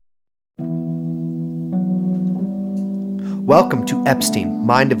Welcome to Epstein,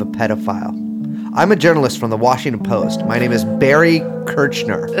 Mind of a Pedophile. I'm a journalist from the Washington Post. My name is Barry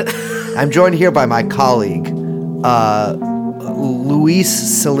Kirchner. I'm joined here by my colleague, Luis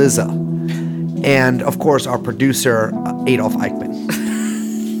Saliza, and, of course, our producer, Adolf Eichmann.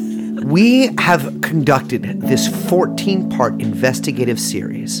 We have conducted this 14-part investigative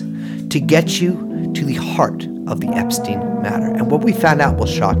series to get you to the heart of the Epstein matter. And what we found out will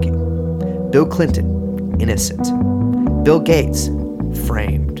shock you. Bill Clinton, innocent. Bill Gates,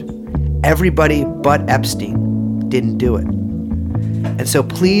 framed. Everybody but Epstein didn't do it. And so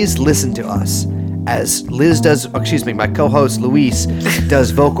please listen to us as my co-host Luis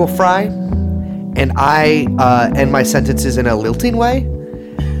does vocal fry, and I end my sentences in a lilting way.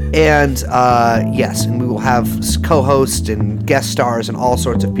 And and we will have co-hosts and guest stars and all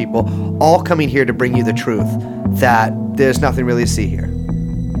sorts of people all coming here to bring you the truth that there's nothing really to see here.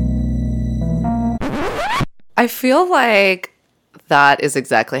 I feel like that is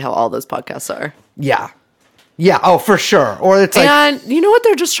exactly how all those podcasts are. Yeah. Yeah, oh, for sure. Or it's like... And you know what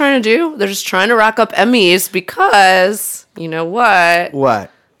they're just trying to do? They're just trying to rack up Emmys because, you know what?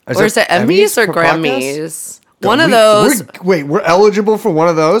 What? Or is it Emmys or Grammys? One of those... We're eligible for one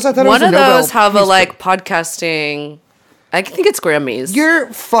of those? I thought one of those have a, podcasting... I think it's Grammys.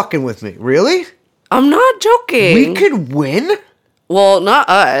 You're fucking with me. Really? I'm not joking. We could win? Well, not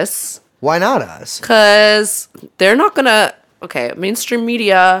us. Why not us? Because they're not going to... Okay, mainstream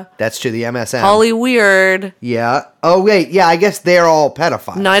media. That's to the MSM. Hollyweird. Yeah. Oh, wait. Yeah, I guess they're all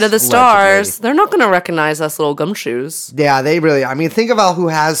pedophiles. Night of the Stars. They're not going to recognize us little gumshoes. Yeah, they really... I mean, think about who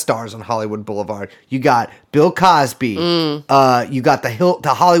has stars on Hollywood Boulevard. You got Bill Cosby. You got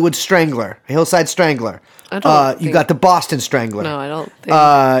the Hollywood Strangler. Hillside Strangler. I don't think... You got the Boston Strangler. No, I don't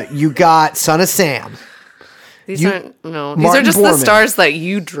think... You got Son of Sam. These are just Borman. The stars that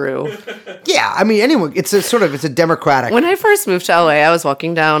you drew. Yeah, I mean, anyone. It's a democratic. When I first moved to LA, I was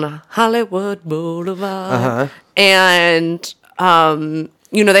walking down Hollywood Boulevard, and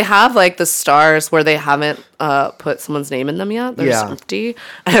they have the stars where they haven't put someone's name in them yet. They're just empty.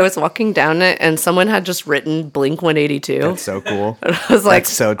 And I was walking down it, and someone had just written Blink 182. That's so cool. And I was like,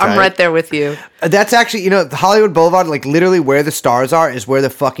 so tight. I'm right there with you. That's actually, the Hollywood Boulevard, literally where the stars are is where the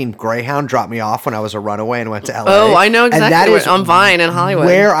fucking Greyhound dropped me off when I was a runaway and went to LA. Oh, I know exactly where, on Vine in Hollywood.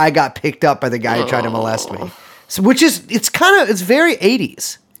 Where I got picked up by the guy who tried to molest me. So, it's very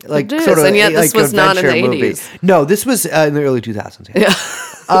 80s. It is, and yet this was not in the 80s. Movie. No, this was in the early 2000s. Yeah.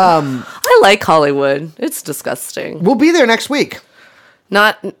 I like Hollywood. It's disgusting. We'll be there next week.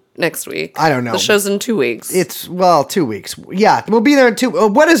 Not next week. I don't know. The show's in 2 weeks. 2 weeks. Yeah, we'll be there in 2.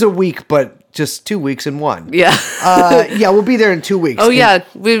 What is a week but just 2 weeks in one? Yeah. We'll be there in 2 weeks. Oh, yeah.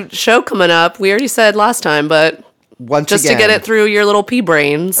 We have show coming up. We already said last time, but just to get it through your little pea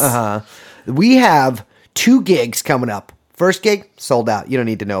brains. We have 2 gigs coming up. First gig, sold out. You don't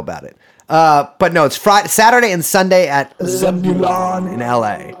need to know about it. But no, it's Friday, Saturday and Sunday at Zebulon in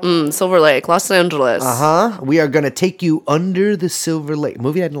LA. Silver Lake, Los Angeles. We are going to take you under the Silver Lake.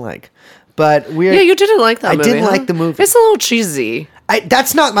 Movie I didn't like. But Yeah, you didn't like that movie. I didn't like the movie. It's a little cheesy.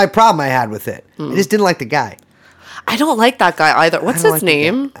 That's not my problem I had with it. I just didn't like the guy. I don't like that guy either. What's his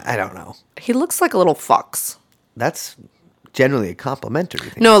name? I don't know. He looks like a little fox. That's generally a complimentary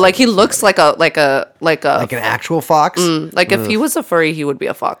thing. No, he looks like an actual fox. If he was a furry, he would be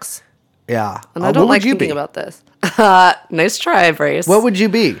a fox. Yeah, and I don't like thinking about this. Nice try, Brace. What would you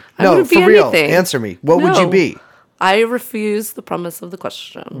be? No, for real. Answer me. What would you be? I refuse the premise of the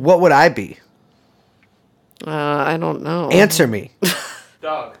question. What would I be? I don't know. Answer me.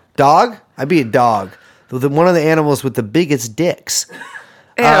 Dog. Dog? I'd be a dog. One of the animals with the biggest dicks.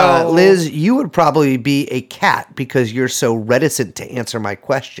 Ew. Liz, you would probably be a cat because you're so reticent to answer my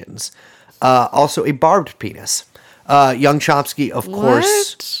questions. Also, a barbed penis. Young Chomsky, of course.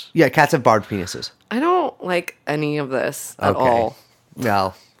 What? Yeah, cats have barbed penises. I don't like any of this at all.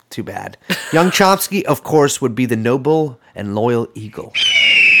 Well, too bad. Young Chomsky, of course, would be the noble and loyal eagle.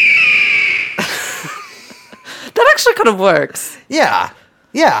 That actually kind of works. Yeah.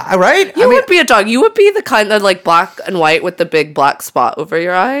 Yeah, right? You would be a dog. You would be the kind of black and white with the big black spot over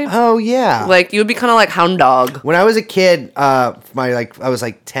your eye. Oh, yeah. You would be kind of like hound dog. When I was a kid, I was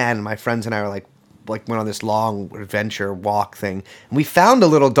 10, my friends and I were went on this long adventure walk thing, and we found a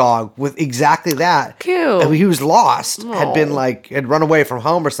little dog with exactly that. Cute. And he was lost, Aww. had run away from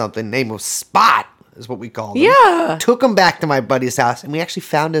home or something. Name was Spot, is what we called him. Yeah. Took him back to my buddy's house, and we actually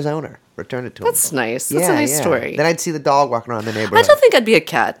found his owner. Returned it to him. That's nice. That's a nice story. Then I'd see the dog walking around the neighborhood. I don't think I'd be a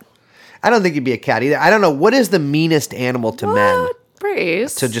cat. I don't think you'd be a cat either. I don't know. What is the meanest animal to men?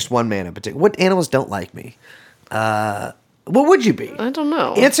 Brace. To just one man in particular. What animals don't like me? What would you be? I don't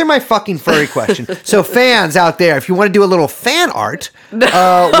know. Answer my fucking furry question. So fans out there, if you want to do a little fan art,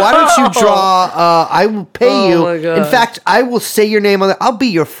 why don't you draw? I will pay you. My God. In fact, I will say your name on the. I'll be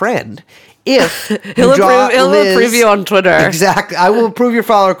your friend if He'll draw approve you on Twitter. Exactly. I will approve your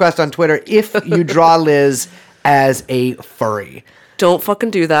follow request on Twitter if you draw Liz as a furry. Don't fucking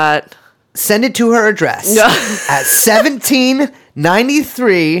do that. Send it to her address at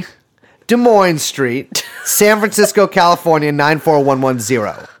 1793 Des Moines Street, San Francisco, California,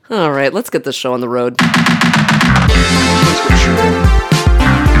 94110. All right, let's get this show on the road. Jeffrey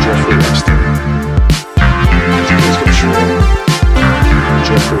Epstein.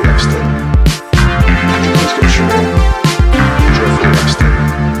 Jeffrey Epstein. Jeffrey Epstein. Jeffrey Epstein.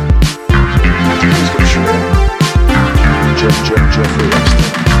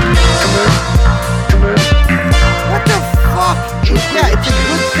 Come in. What the fuck? Yeah, it's a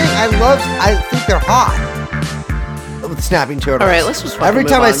good thing. I think they're hot. With snapping turtles. All right, let's just fucking Every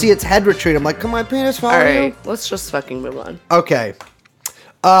time move I on. see its head retreat, I'm like, can my penis follow All you? right, let's just fucking move on. Okay.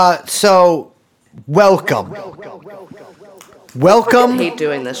 So, welcome. I Welcome. hate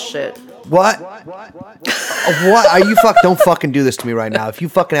doing this shit. What? What are you don't fucking do this to me right now. If you're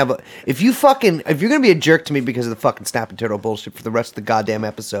gonna be a jerk to me because of the fucking snapping turtle bullshit for the rest of the goddamn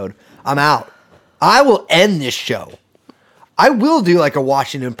episode, I'm out. I will end this show. I will do like a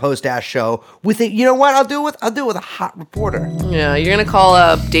Washington Post ass show with it. You know what? I'll do it with a hot reporter. Yeah, you're gonna call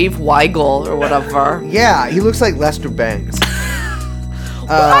up Dave Weigel or whatever. Yeah, he looks like Lester Bangs.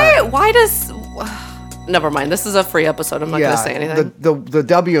 Why does? Never mind. This is a free episode. I'm not gonna say anything. The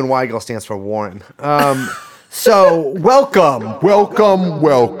W in Weigel stands for Warren. So welcome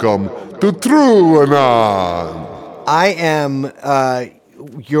to True Anon. I am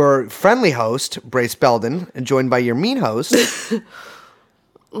your friendly host, Brace Belden, and joined by your mean host,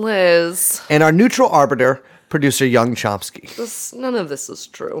 Liz, and our neutral arbiter, producer Young Chomsky. none of this is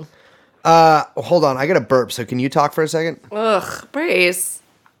true. Hold on, I got to burp, so can you talk for a second? Ugh, Brace.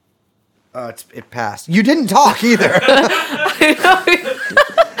 It passed. You didn't talk either. You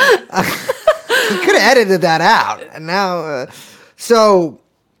could have edited that out. And now,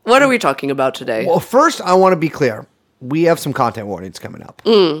 What are we talking about today? well, first, I want to be clear. We have some content warnings coming up.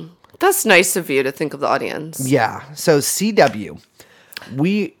 That's nice of you to think of the audience. Yeah. So CW,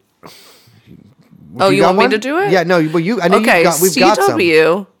 we. Oh, you want me one? to do it? Yeah. No. Well, you. I know Okay, we've got some.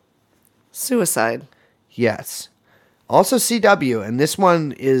 CW, suicide. Yes. Also CW, and this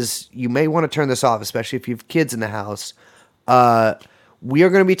one is, you may want to turn this off, especially if you have kids in the house. We are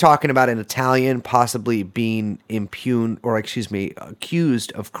going to be talking about an Italian possibly being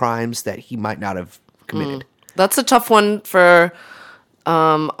accused of crimes that he might not have committed. That's a tough one for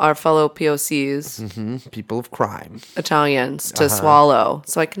our fellow POCs, People of crime. Italians, to swallow.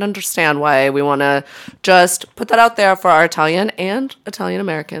 So I can understand why we want to just put that out there for our Italian and Italian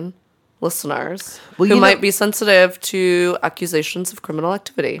American listeners who might be sensitive to accusations of criminal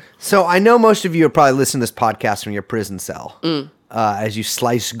activity. So I know most of you are probably listening to this podcast from your prison cell as you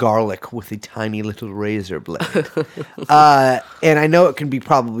slice garlic with a tiny little razor blade. And I know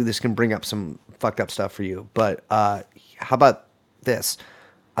this can bring up some fucked up stuff for you, but how about this?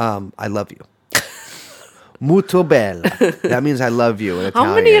 I love you. Molto bella. That means I love you in Italian.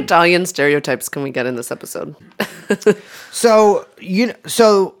 How many Italian stereotypes can we get in this episode? So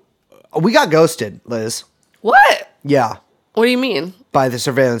we got ghosted, Liz. What? Yeah, What do you mean? by the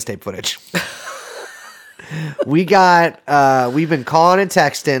surveillance tape footage. We've been calling and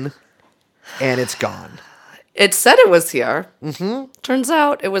texting, and it's gone. It said it was here. Turns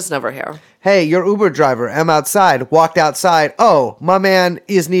out it was never here. Hey, your Uber driver, I'm outside, walked outside. Oh, my man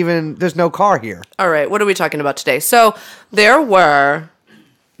there's no car here. All right, what are we talking about today? So there were,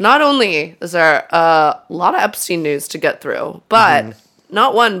 not only is there a lot of Epstein news to get through, but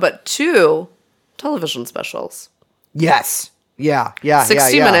not one, but two television specials. Yes. Yeah.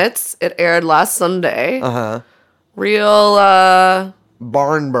 60 Minutes. It aired last Sunday. Real,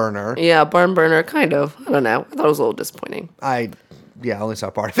 Barn burner. yeah, barn burner, kind of. I don't know. I thought it was a little disappointing. I only saw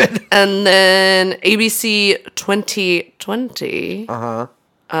part of it. And then ABC 2020.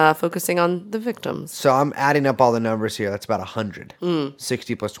 Focusing on the victims. So I'm adding up all the numbers here. That's about 100.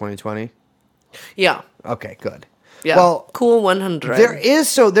 60 plus 2020. Yeah. Okay, good. Yeah. Well, cool 100.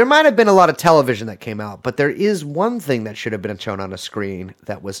 there might have been a lot of television that came out, but there is one thing that should have been shown on a screen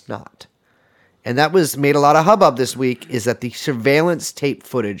that was not. And that made a lot of hubbub this week, is that the surveillance tape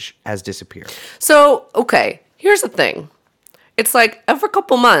footage has disappeared. So, okay, here's the thing. It's like every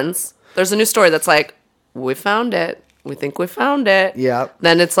couple months, there's a new story that's like, we found it. We think we found it. Yeah.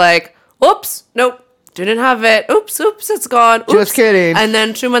 Then it's like, oops, nope, didn't have it. Oops, it's gone. Oops. Just kidding. And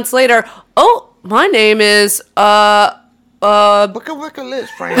then 2 months later, oh, my name is Look at Liz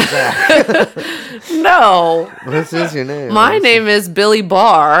Franzak. No. This is your name. My name is Billy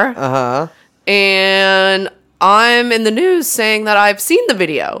Barr. Uh-huh. And I'm in the news saying that I've seen the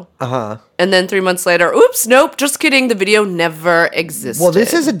video. Uh-huh. And then 3 months later, oops, nope, just kidding. The video never existed. Well,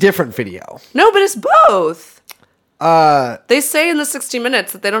 this is a different video. No, but it's both. They say in the 60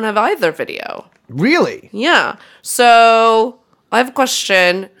 Minutes that they don't have either video. Really? Yeah. So I have a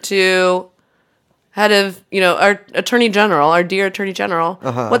question to head of, our Attorney General, our dear Attorney General.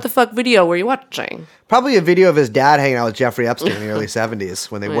 What the fuck video were you watching? Probably a video of his dad hanging out with Jeffrey Epstein in the early 70s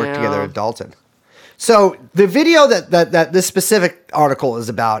when they worked together at Dalton. So the video that this specific article is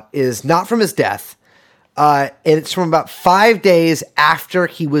about is not from his death. And it's from about 5 days after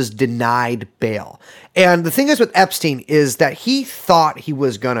he was denied bail. And the thing is with Epstein is that he thought he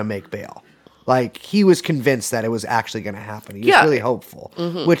was going to make bail. Like, he was convinced that it was actually going to happen. He was really hopeful,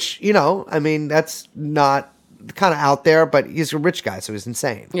 which, that's not kind of out there, but he's a rich guy, so he's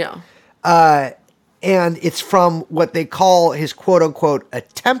insane. Yeah. And it's from what they call his quote unquote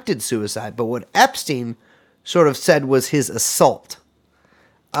attempted suicide, but what Epstein sort of said was his assault.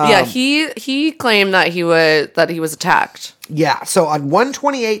 Yeah, he claimed that he was attacked. Yeah, so on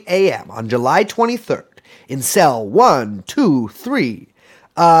 1:28 a.m. on July 23rd, in cell 123,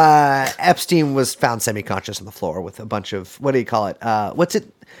 Epstein was found semi-conscious on the floor with a bunch of, what do you call it? What's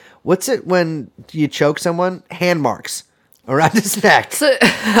it when you choke someone? Hand marks around his neck. So,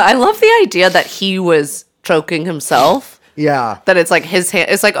 I love the idea that he was choking himself. Yeah. That it's like his hand.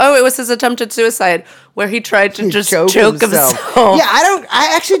 It's like, oh, it was his attempted suicide where he tried to just choke himself. Yeah,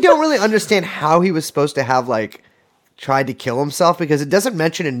 I actually don't really understand how he was supposed to have tried to kill himself, because it doesn't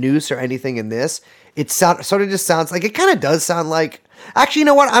mention a noose or anything in this. It sort of just sounds like, it kind of does sound like, actually, you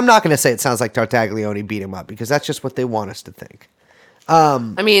know what? I'm not going to say it sounds like Tartaglione beat him up, because that's just what they want us to think.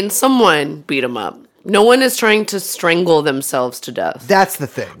 Someone beat him up. No one is trying to strangle themselves to death. That's the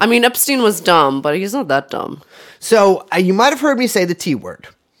thing. Epstein was dumb, but he's not that dumb. So you might have heard me say the T word,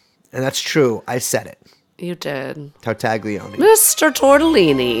 and that's true. I said it. You did. Tartaglione. Mr.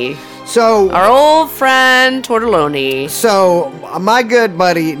 Tortellini. So our old friend Tortelloni. So my good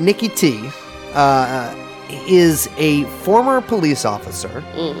buddy Nicky T is a former police officer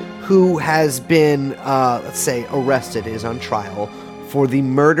who has been, let's say, arrested, is on trial for the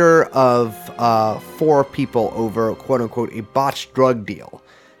murder of 4 people over, quote-unquote, a botched drug deal.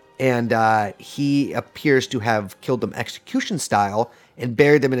 And he appears to have killed them execution-style and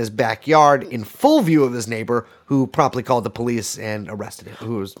buried them in his backyard in full view of his neighbor, who promptly called the police and arrested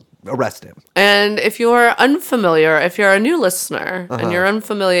him. And if you're unfamiliar, if you're a new listener, and you're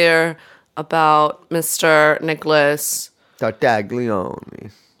unfamiliar about Mr. Nicholas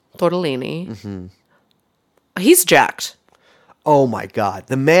Tartaglione. Tortellini, he's jacked. Oh my God.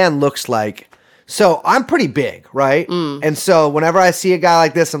 The man looks like... So I'm pretty big, right? And so whenever I see a guy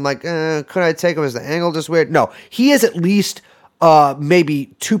like this, I'm like, could I take him? Is the angle just weird? No. He is at least maybe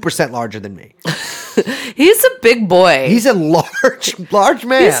 2% larger than me. He's a big boy. He's a large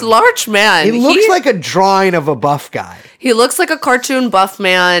man. He's a large man. He looks like a drawing of a buff guy. He looks like a cartoon buff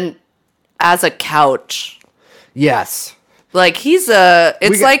man as a couch. Yes. Like he's a...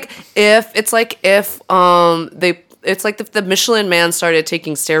 It's like if the Michelin Man started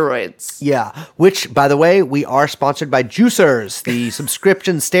taking steroids. Yeah, which, by the way, we are sponsored by Juicers, the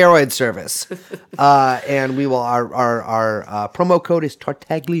subscription steroid service, and we will our promo code is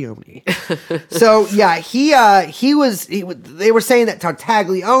Tartaglione. So yeah, they were saying that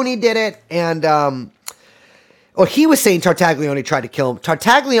Tartaglione did it, and he was saying Tartaglione tried to kill him.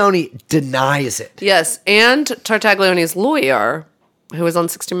 Tartaglione denies it. Yes, and Tartaglione's lawyer, who was on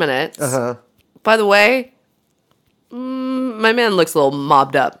 60 Minutes. By the way. My man looks a little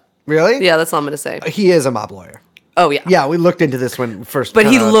mobbed up. Really? Yeah, that's all I'm going to say. He is a mob lawyer. Oh, yeah. Yeah, we looked into this when first. But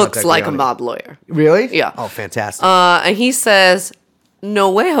he looks like a mob lawyer. Really? Yeah. Oh, fantastic. And he says, no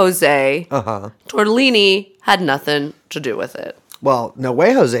way, Jose. Tortellini had nothing to do with it. Well, no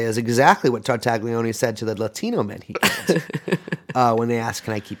way, Jose is exactly what Tartaglione said to the Latino men he killed when they asked,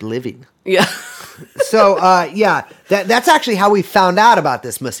 can I keep living? Yeah. So, that's actually how we found out about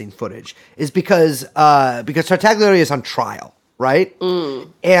this missing footage, is because Tartaglione is on trial, right?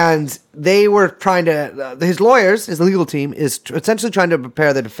 And they were trying to, his lawyers, his legal team, is essentially trying to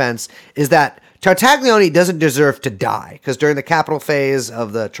prepare the defense, is that Tartaglione doesn't deserve to die, because during the capital phase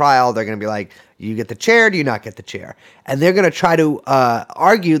of the trial, they're going to be like, you get the chair, do you not get the chair? And they're going to try to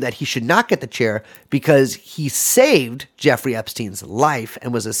argue that he should not get the chair because he saved Jeffrey Epstein's life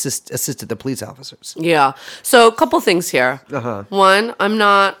and was assisted the police officers. Yeah. So a couple things here. One, I'm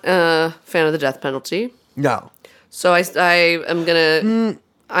not a fan of the death penalty. No. So I am going to...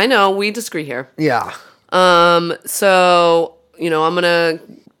 I know, we disagree here. Yeah. So, I'm going to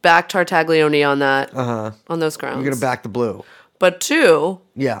back Tartaglione on that, on those grounds. You're going to back the blue. But 2,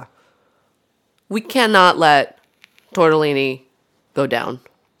 Yeah. we cannot let Tortellini go down.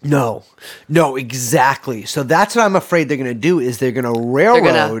 No, exactly. So that's what I'm afraid they're going to do is they're going to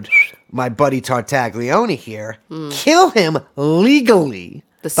railroad my buddy Tartaglione here, kill him legally.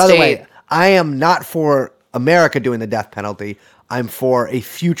 By the way, I am not for America doing the death penalty. I'm for a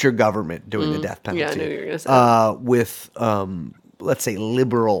future government doing the death penalty. Yeah, I knew you were going to say that. With, let's say,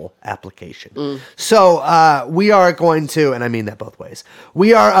 liberal application. So we are going to, and I mean that both ways,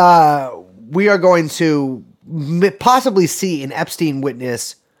 we are going to possibly see an Epstein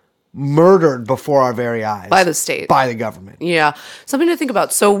witness murdered before our very eyes. By the state. By the government. Yeah. Something to think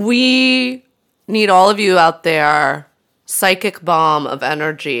about. So we need all of you out there, psychic bomb of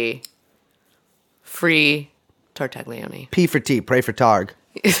energy, free Tartaglione. P for T, pray for Targ.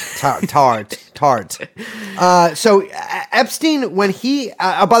 Tart. So Epstein, when he,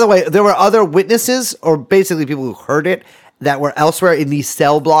 by the way, there were other witnesses, or basically people who heard it, that were elsewhere in the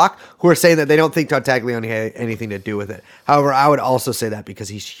cell block who are saying that they don't think Tartaglione had anything to do with it. However, I would also say that because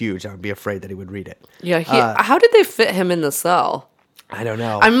he's huge. I would be afraid that he would read it. Yeah. How did they fit him in the cell? I don't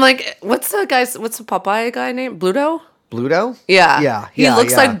know. I'm like, what's the Popeye guy name? Bluto? Bluto? Yeah. He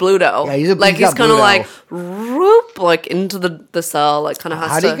looks like Bluto. Yeah, he's kind of like, roop, like into the cell, like kind of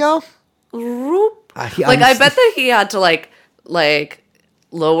has How'd he go? Roop. I bet that he had to like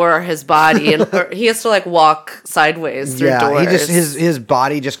lower his body and or he has to like walk sideways through doors. He just his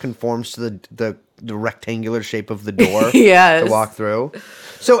body just conforms to the rectangular shape of the door yes. to walk through.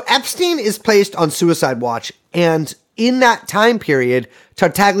 So Epstein is placed on suicide watch, and in that time period,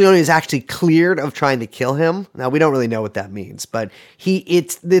 Tartaglione is actually cleared of trying to kill him. Now we don't really know what that means, but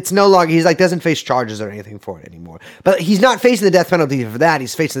it's no longer, he's like doesn't face charges or anything for it anymore. But he's not facing the death penalty for that.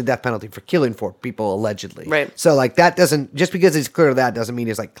 He's facing the death penalty for killing 4 people allegedly. Right. So like that doesn't, just because he's clear of that doesn't mean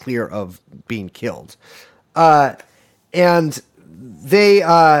he's like clear of being killed. And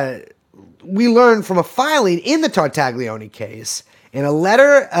we learned from a filing in the Tartaglione case in a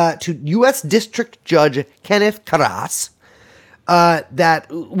letter to U.S. District Judge Kenneth Karras that,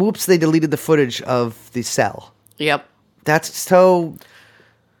 they deleted the footage of the cell. Yep. That's so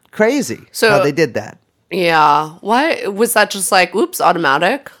crazy how they did that. Yeah. Why? Was that just like,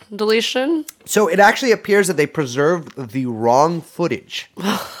 automatic deletion? So it actually appears that they preserved the wrong footage.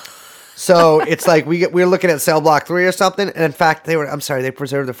 So it's like we're looking at cell block 3 or something, and in fact they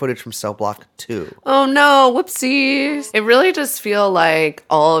preserved the footage from cell block 2. Oh no, whoopsies. It really does feel like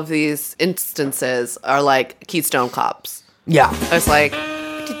all of these instances are like Keystone Cops. Yeah. It's like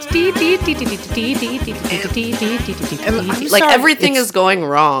like everything is going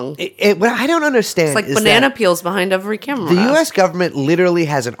wrong. What I don't understand it's like is banana peels behind every camera. The U.S. government literally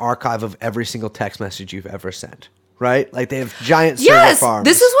has an archive of every single text message you've ever sent. Right? Like they have giant server farms.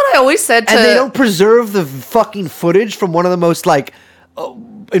 This is what I always said to... And they don't preserve the fucking footage from one of the most like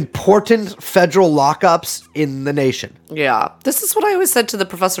important federal lockups in the nation. Yeah. This is what I always said to the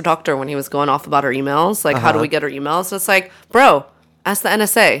professor doctor when he was going off about our emails. Like, how do we get our emails? It's like, bro, ask the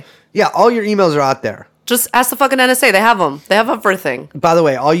NSA. Yeah, all your emails are out there. Just ask the fucking NSA. They have them. They have everything. By the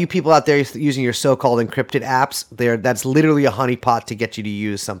way, all you people out there using your so-called encrypted apps, that's literally a honeypot to get you to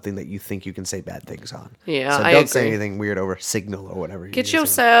use something that you think you can say bad things on. Yeah, so I don't agree. say anything weird over Signal or whatever. Get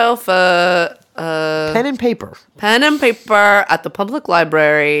yourself a pen and paper. Pen and paper at the public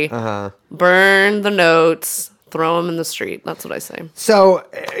library. Burn the notes. Throw them in the street. That's what I say. So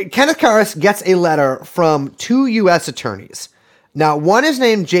Kenneth Karras gets a letter from 2 U.S. attorneys. Now, one is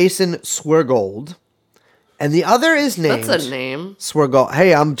named Jason Swergold. And the other is named... That's a name. Swergold.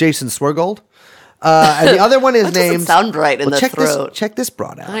 Hey, I'm Jason Swergold. And the other one is that named... doesn't sound right in the throat. Check this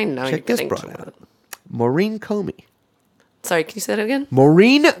broad out. I know. Check this broad out. Maureen Comey. Sorry, can you say that again?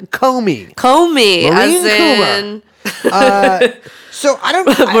 Maureen Comey. Comey. Maureen as in... So I don't...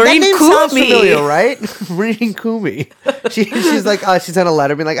 Maureen that name sounds Comey. familiar, right? Maureen Comey. She's like... she sent a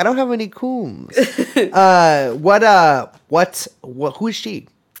letter being like, I don't have any coombs. Who is she?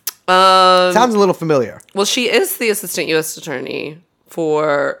 Sounds a little familiar. Well, she is the assistant U.S. attorney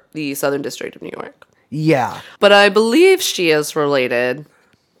for the Southern District of New York. Yeah. But I believe she is related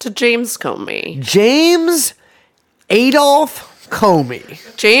to James Comey. James Adolph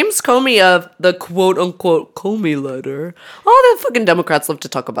Comey. James Comey of the quote-unquote Comey letter. All the fucking Democrats love to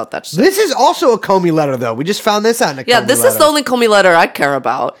talk about that shit. This is also a Comey letter, though. We just found this out in a Comey letter. Yeah, this is the only Comey letter I care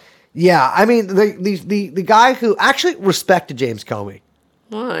about. Yeah, I mean, the guy who actually respected James Comey.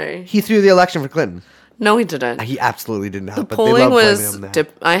 Why? He threw the election for Clinton. No, he didn't. He absolutely did not. The but polling they love was... blaming him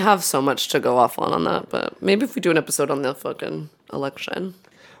I have so much to go off on that, but maybe if we do an episode on the fucking election.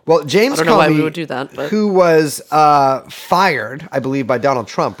 Well, James I don't know why Comey, we would do that, but who was fired, I believe, by Donald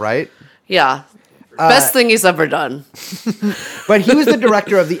Trump, right? yeah, best thing he's ever done. But he was the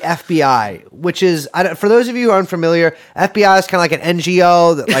director of the FBI, which is, for those of you who are unfamiliar, FBI is kind of like an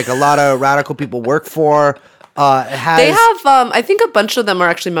NGO that like a lot of radical people work for. It has, They have, I think a bunch of them are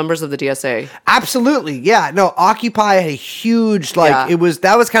actually members of the DSA. absolutely, yeah. No, Occupy had a huge Yeah.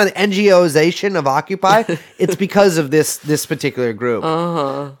 that was kind of the NGOization of Occupy. It's because of this particular group.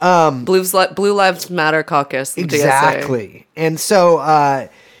 Blue Lives Matter caucus. The DSA. Exactly. And so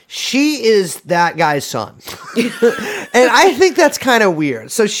she is that guy's son. And I think that's kind of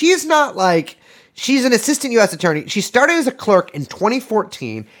weird. So she's not like, she's an assistant U.S. attorney. She started as a clerk in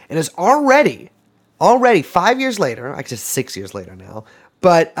 2014 and is already 5 years later, actually 6 years later now,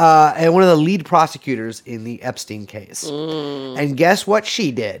 but and one of the lead prosecutors in the Epstein case. And guess what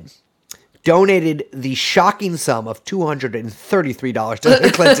she did? Donated the shocking sum of $233 to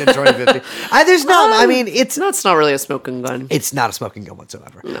Hillary Clinton in 2050. There's no, I mean, it's That's not really a smoking gun. it's not a smoking gun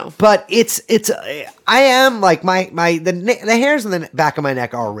whatsoever. No. But I am like the hairs on the back of my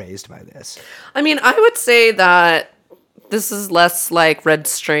neck are raised by this. I mean, I would say that this is less like Red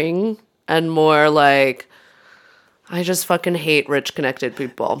String and more like, I just fucking hate rich connected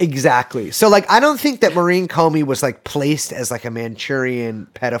people. Exactly. So like I don't think that Maureen Comey was like placed as like a Manchurian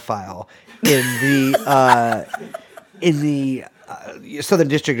pedophile in the Southern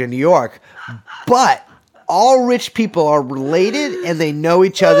District of New York, but all rich people are related and they know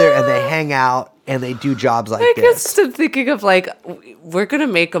each other and they hang out and they do jobs like I this. guess I'm thinking of like, we're going to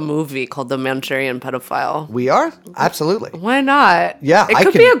make a movie called The Manchurian Pedophile. We are? Absolutely. Why not? Yeah, It I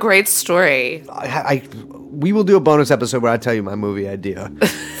could can- be a great story. We will do a bonus episode where I tell you my movie idea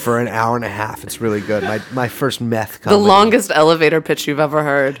for an hour and a half. It's really good. My first meth The comedy. longest elevator pitch you've ever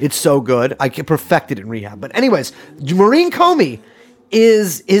heard. It's so good. I can perfect it in rehab. But anyways, Maureen Comey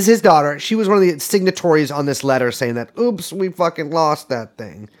is his daughter. She was one of the signatories on this letter saying that, oops, we fucking lost that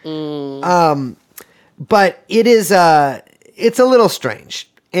thing. But it is it's a little strange.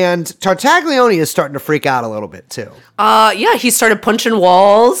 And Tartaglione is starting to freak out a little bit too. Yeah, he started punching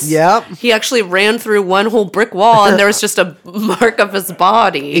walls. Yep. He actually ran through one whole brick wall and there was just a mark of his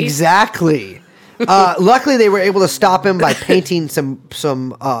body. Exactly. Luckily, they were able to stop him by painting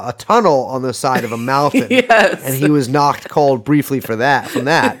a tunnel on the side of a mountain. Yes. And he was knocked cold briefly from that.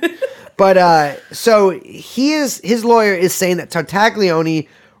 But so his lawyer is saying that Tartaglione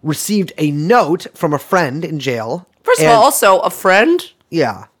received a note from a friend in jail. First of all, also a friend?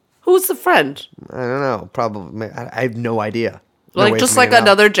 Yeah, Who's the friend? I don't know. Probably, I have no idea. No Like way just for me like to know.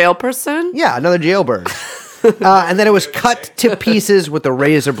 another jail person? Yeah, another jailbird. And then it was cut to pieces with a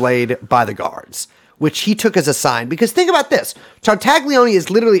razor blade by the guards, which he took as a sign. Because think about this. Tartaglione is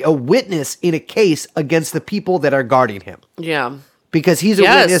literally a witness in a case against the people that are guarding him. Yeah. Because he's a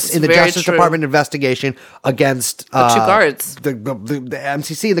Yes, witness in the very Justice true. Department investigation against The two guards. the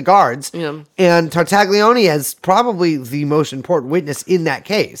MCC, the guards. Yeah. And Tartaglione is probably the most important witness in that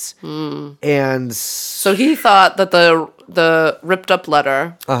case. And So he thought that the ripped up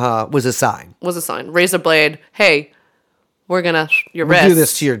letter was a sign. was a sign. Razor blade, hey, we're gonna your We'll wrist. do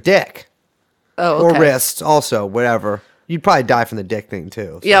this to your dick. oh, okay. Or wrists, also, whatever. You'd probably die from the dick thing,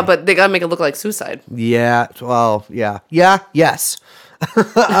 too. So. Yeah, but they gotta make it look like suicide. Yeah, well, yeah. Yeah, yes.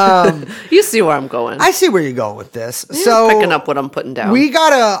 You see where I'm going. I see where you're going with this. You're So, picking up what I'm putting down. we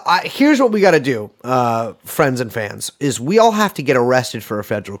gotta, here's what we gotta do, friends and fans, is we all have to get arrested for a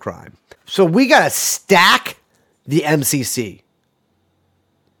federal crime. So we gotta stack the MCC.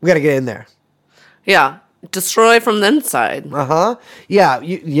 We gotta get in there. Yeah. Destroy from the inside. Yeah,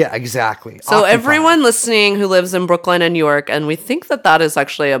 yeah, exactly. So Occupy. everyone listening who lives in Brooklyn and New York, and we think that is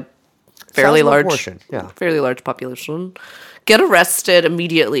actually a fairly Sizable large portion, yeah. fairly large population, get arrested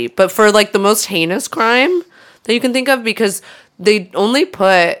immediately. But for like the most heinous crime that you can think of, because they only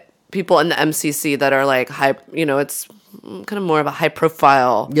put people in the MCC that are like high, it's kind of more of a high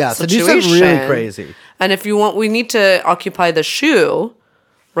profile Yeah, so do situation. something really crazy. And if you want, we need to occupy the shoe,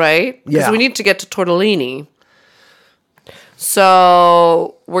 right? Because Yeah. we need to get to Tortellini.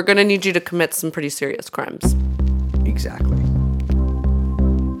 So we're going to need you to commit some pretty serious crimes. Exactly.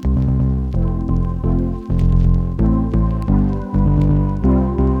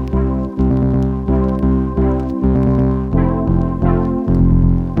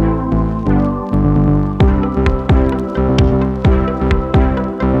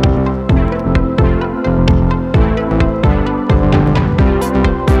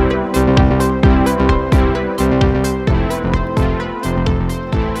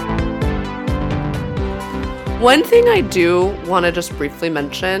 One thing I do want to just briefly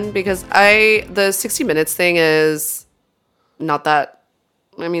mention, because the 60 Minutes thing is not that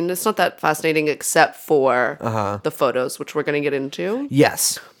I mean, it's not that fascinating except for the photos, which we're going to get into.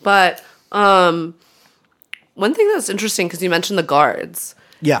 Yes. But one thing that's interesting, because you mentioned the guards,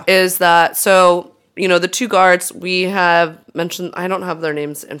 Yeah. is that, so, you know, the two guards we have mentioned, I don't have their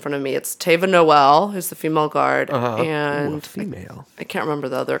names in front of me. It's Tava Noel, who's the female guard, and female. I can't remember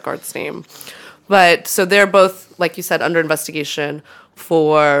the other guard's name. But so they're both, like you said, under investigation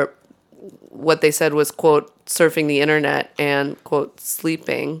for what they said was, quote, surfing the internet and, quote,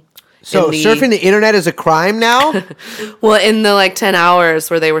 sleeping. So surfing the internet is a crime now? Well, in the like 10 hours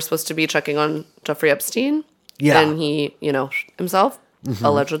where they were supposed to be checking on Jeffrey Epstein. Yeah. And he, you know, himself,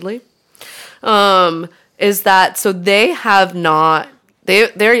 allegedly. Is that, so they have not, they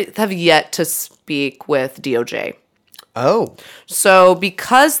have yet to speak with DOJ. Oh. So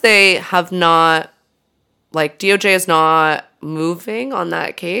because they have not, like DOJ is not moving on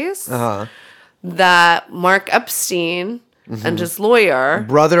that case, that Mark Epstein and his lawyer,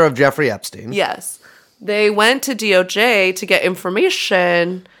 Brother of Jeffrey Epstein. yes, they went to DOJ to get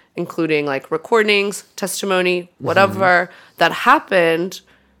information, including like recordings, testimony, whatever that happened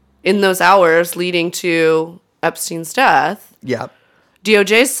in those hours leading to Epstein's death. Yep.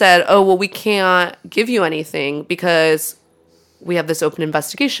 DOJ said, oh, well, we can't give you anything because we have this open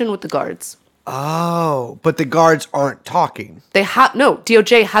investigation with the guards. Oh, but the guards aren't talking. No,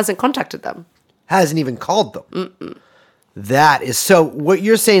 DOJ hasn't contacted them. Hasn't even called them. That is, so what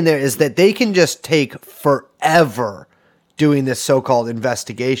you're saying there is that they can just take forever doing this so-called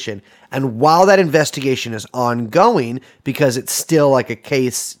investigation. And while that investigation is ongoing, because it's still like a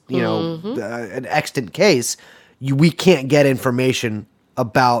case, you know, an extant case, we can't get information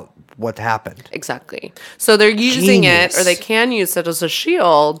about what happened. Exactly. So they're using Genius. it, or they can use it as a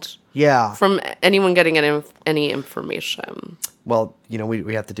shield Yeah. from anyone getting any information. Well, you know,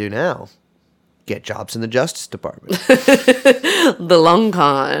 we have to do now. Get jobs in the Justice Department. The long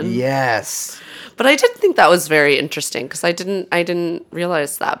con. Yes. But I did think that was very interesting because I didn't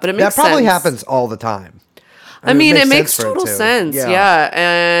realize that. But it makes That probably sense. happens all the time. I mean, it makes sense for total too. sense. Yeah.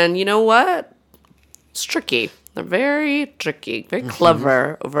 And you know what? It's tricky. They're very tricky, very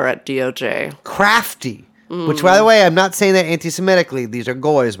clever over at DOJ. Crafty. Which, by the way, I'm not saying that anti-Semitically. These are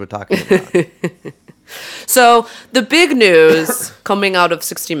goys we're talking about. So the big news coming out of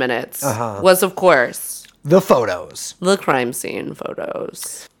 60 Minutes was, of course, The photos. the crime scene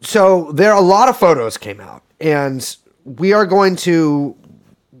photos. So there are a lot of photos came out. And we are going to...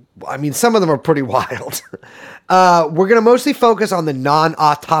 I mean, some of them are pretty wild. We're going to mostly focus on the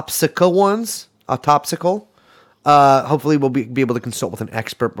non-autopsical ones. Autopsical. Hopefully we'll be able to consult with an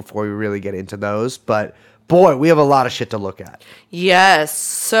expert before we really get into those. But boy, we have a lot of shit to look at. Yes.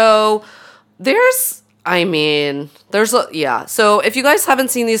 So there's So if you guys haven't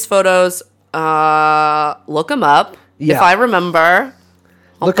seen these photos, look them up. Yeah. If I remember,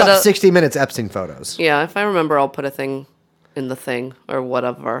 Look up 60 Minutes Epstein photos. Yeah, if I remember, I'll put a thing in the thing or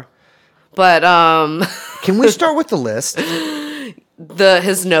whatever. But Can we start with the list?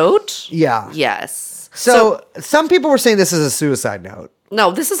 his note? Yeah. Yes. So some people were saying this is a suicide note.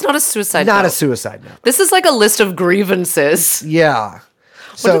 No, this is not a suicide Not note. a suicide note. This is like a list of grievances. Yeah.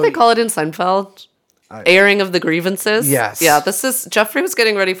 What did they call it in Seinfeld? Airing of the grievances? Yes. Yeah, Jeffrey was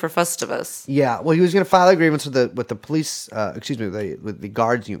getting ready for Festivus. Yeah, well, he was going to file a grievance with the police. With the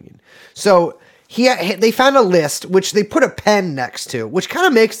guards union. So they found a list which they put a pen next to, which kind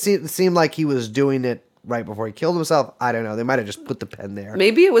of makes it seem like he was doing it right before he killed himself. I don't know. They might have just put the pen there.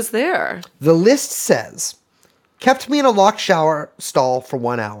 Maybe it was there. The list says, kept me in a locked shower stall for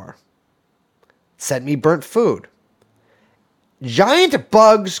 1 hour. Sent me burnt food. Giant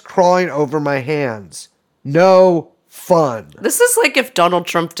bugs crawling over my hands. No fun. This is like if Donald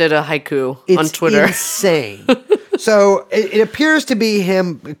Trump did a haiku on It's Twitter. insane. So it appears to be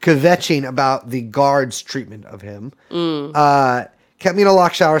him kvetching about the guards' treatment of him. Kept me in a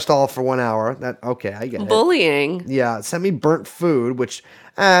locked shower stall for 1 hour. Okay, I get it. Bullying. Yeah, sent me burnt food, which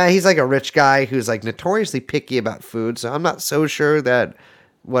he's like a rich guy who's like notoriously picky about food. So I'm not so sure that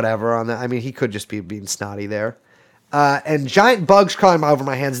whatever on that. I mean, he could just be being snotty there. And giant bugs crawling over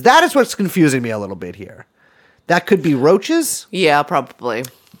my hands. That is what's confusing me a little bit here. That could be roaches, Yeah, probably.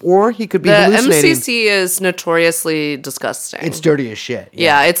 or he could be The hallucinating. MCC is notoriously disgusting. It's dirty as shit.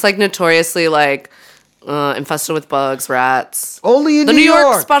 Yeah, it's like notoriously like infested with bugs, rats. Only in The New New York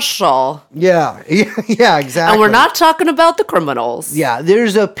York. special. Yeah, yeah, exactly. And we're not talking about the criminals. Yeah,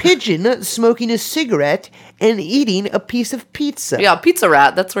 there's a pigeon smoking a cigarette and eating a piece of pizza. Yeah, Pizza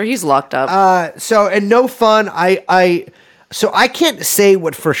Rat, that's where he's locked up. So and no fun. So I can't say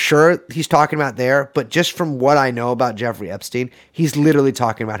what for sure he's talking about there, but just from what I know about Jeffrey Epstein, he's literally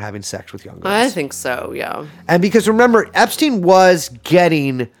talking about having sex with young girls. I think so, yeah. And because remember, Epstein was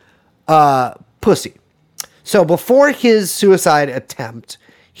getting pussy. So before his suicide attempt,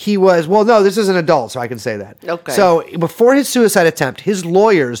 he was, well, no, this is an adult, so I can say that. Okay. So before his suicide attempt, his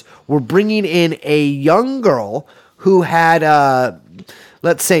lawyers were bringing in a young girl who had,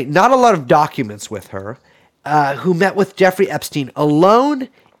 let's say, not a lot of documents with her, who met with Jeffrey Epstein alone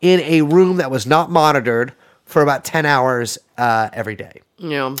in a room that was not monitored for about 10 hours every day.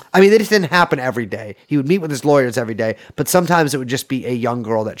 Yeah. I mean, this didn't happen every day. He would meet with his lawyers every day, but sometimes it would just be a young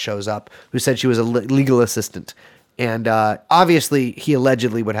girl that shows up who said she was a legal assistant. And obviously, he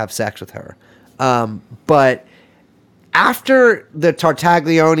allegedly would have sex with her. But after the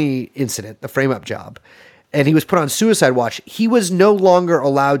Tartaglione incident, the frame-up job, and he was put on suicide watch, he was no longer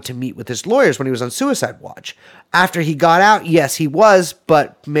allowed to meet with his lawyers when he was on suicide watch. After he got out, yes, he was,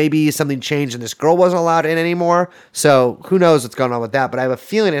 but maybe something changed and this girl wasn't allowed in anymore. So who knows what's going on with that. But I have a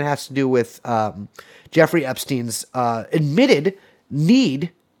feeling it has to do with Jeffrey Epstein's admitted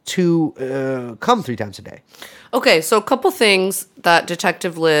need to come 3 times a day. Okay, so a couple things that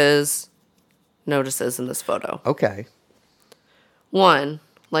Detective Liz notices in this photo. Okay. 1,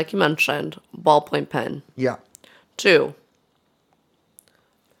 like you mentioned, ballpoint pen. Yeah. 2,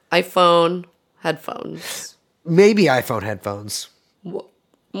 iPhone headphones. Maybe iPhone headphones.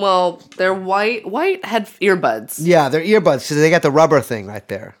 Well, they're white earbuds. Yeah, they're earbuds because they got the rubber thing right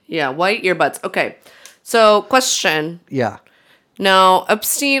there. Yeah, white earbuds. Okay. So, question. Yeah. Now,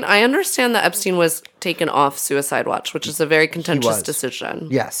 Epstein, I understand that Epstein was taken off suicide watch, which is a very contentious was. decision.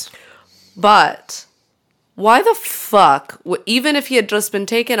 Yes. But why the fuck, even if he had just been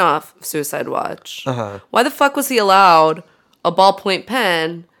taken off suicide watch, why the fuck was he allowed a ballpoint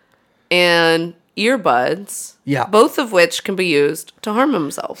pen and earbuds, Yeah. both of which can be used to harm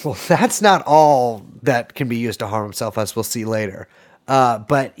himself? Well, that's not all that can be used to harm himself, as we'll see later.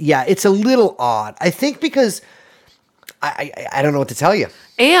 But yeah, it's a little odd. I think because I don't know what to tell you.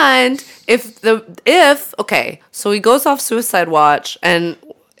 And okay, so he goes off suicide watch, and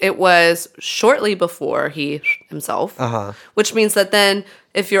it was shortly before he himself, which means that then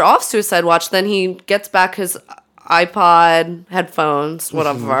if you're off suicide watch, then he gets back his iPod, headphones,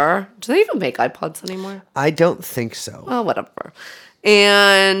 whatever. Do they even make iPods anymore? I don't think so. Oh, whatever.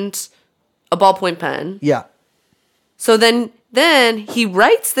 And a ballpoint pen. Yeah. So then he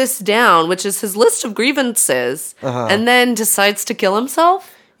writes this down, which is his list of grievances, and then decides to kill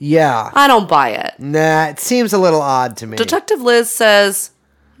himself? Yeah. I don't buy it. Nah, it seems a little odd to me. Detective Liz says,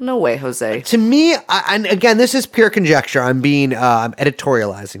 no way, Jose. To me, and again, this is pure conjecture. I'm being I'm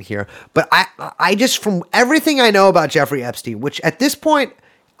editorializing here, but I just, from everything I know about Jeffrey Epstein, which at this point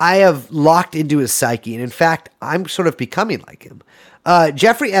I have locked into his psyche, and in fact, I'm sort of becoming like him.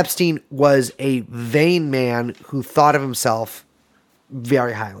 Jeffrey Epstein was a vain man who thought of himself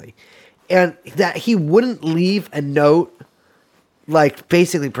very highly, and that he wouldn't leave a note, like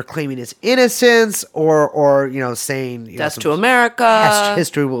basically proclaiming his innocence or saying Death to America.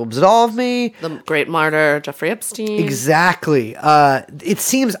 History will absolve me. The great martyr, Jeffrey Epstein. Exactly. It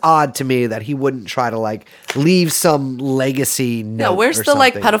seems odd to me that he wouldn't try to like leave some legacy note. Yeah, where's or the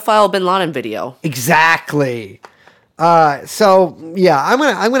like something. pedophile Bin Laden video? Exactly. So yeah, I'm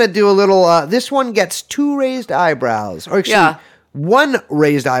gonna do a little. This one gets 2 raised eyebrows, or actually 1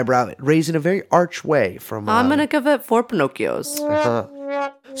 raised eyebrow, raised in a very arch way. From I'm gonna give it 4 Pinocchios.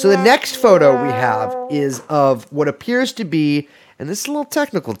 So the next photo we have is of what appears to be, and this is a little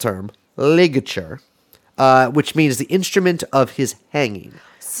technical term, ligature, which means the instrument of his hanging.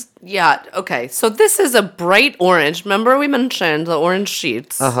 Yeah, okay. So this is a bright orange. Remember we mentioned the orange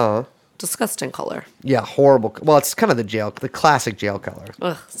sheets? Disgusting color. Yeah, horrible. Well, it's kind of the classic jail color.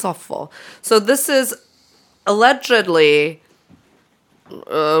 Ugh, it's awful. So this is allegedly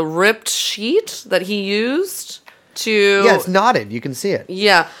a ripped sheet that he used to... Yeah, it's knotted. You can see it.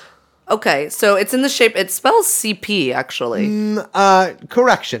 Yeah. Okay, so it's in the shape... It spells CP, actually.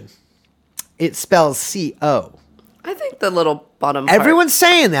 Correction. It spells CO. I think the little bottom part... Everyone's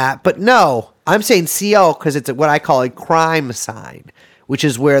saying that, but no. I'm saying CO because it's what I call a crime sign, which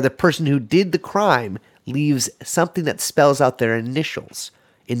is where the person who did the crime leaves something that spells out their initials.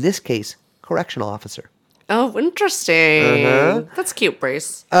 In this case, correctional officer. Oh, interesting. That's cute,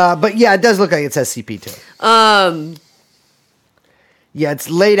 Brace. But yeah, it does look like it says CP too. Yeah, it's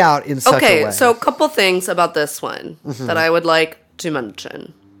laid out in such a way. Okay, so a couple things about this one that I would like to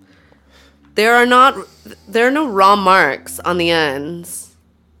mention. There are no raw marks on the ends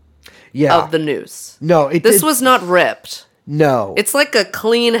of the noose. No, This was not ripped. No. It's like a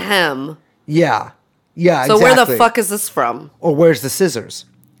clean hem. Yeah. Yeah, So exactly. where the fuck is this from? Or where's the scissors?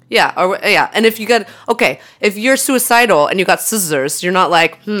 Yeah, and if if you're suicidal and you got scissors, you're not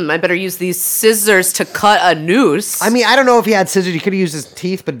like, I better use these scissors to cut a noose. I mean, I don't know if he had scissors. He could have used his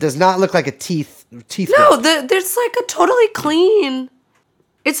teeth, but it does not look like a teeth. No, whip. there's like a totally clean.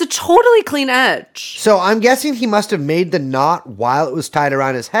 It's a totally clean edge. So I'm guessing he must have made the knot while it was tied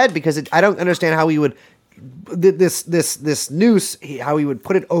around his head because I don't understand how he would this noose. How he would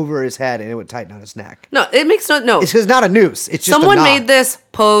put it over his head and it would tighten on his neck. No, it makes no. It's not a noose. It's just Someone a knot. made this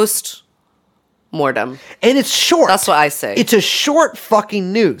post mortem. And it's short. That's what I say. It's a short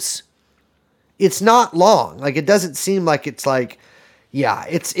fucking noose. It's not long. Like it doesn't seem like it's like, yeah.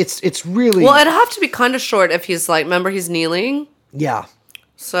 It's really Well, it'd have to be kind of short if he's like, remember he's kneeling. yeah.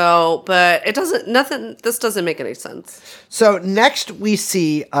 So, but it doesn't. Nothing. This doesn't make any sense. So next we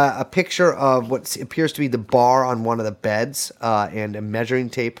see a picture of what appears to be the bar on one of the beds and a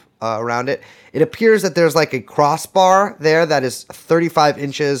measuring tape around it. It appears that there's like a crossbar there that is 35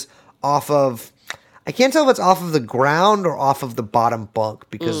 inches off of. I can't tell if it's off of the ground or off of the bottom bunk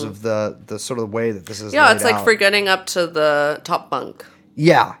because of the sort of way that this is. Yeah, laid it's like out. for getting up to the top bunk.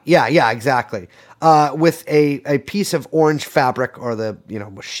 Yeah, exactly. With a piece of orange fabric or the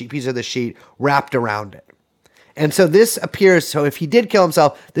piece of the sheet wrapped around it. And so this appears, so if he did kill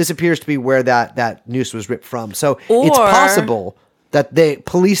himself, this appears to be where that noose was ripped from. So it's Or- possible that the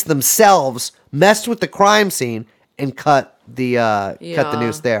police themselves messed with the crime scene and cut the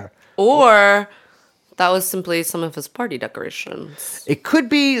noose there. Or that was simply some of his party decorations. It could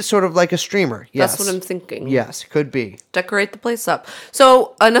be sort of like a streamer. Yes. That's what I'm thinking. Yes, it could be. Decorate the place up.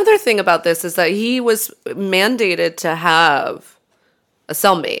 So another thing about this is that he was mandated to have a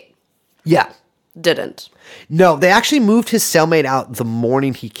cellmate. Yeah. Didn't. No, they actually moved his cellmate out the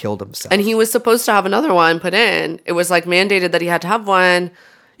morning he killed himself. And he was supposed to have another one put in. It was like mandated that he had to have one.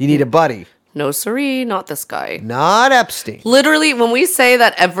 You need a buddy. No, siree, not this guy. Not Epstein. Literally, when we say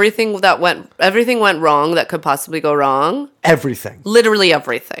that everything went wrong that could possibly go wrong, Everything. literally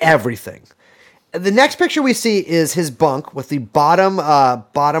everything. Everything. The next picture we see is his bunk with the bottom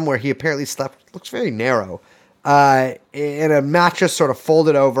where he apparently slept. Looks very narrow. And a mattress sort of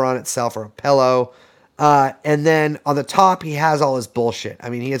folded over on itself or a pillow. And then on the top, he has all his bullshit. I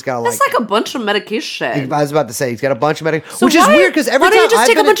mean, he has got That's like a bunch of medication. I was about to say, he's got a bunch of medication. So which is why- weird because every why time don't you just I've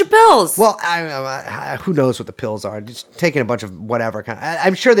take a been bunch of pills? Well, who knows what the pills are? Just taking a bunch of whatever kind.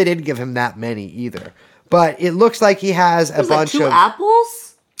 I'm sure they didn't give him that many either. But it looks like he has a There's like bunch 2 of.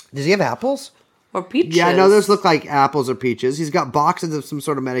 apples Does he have apples? or peaches. Yeah, no, those look like apples or peaches. He's got boxes of some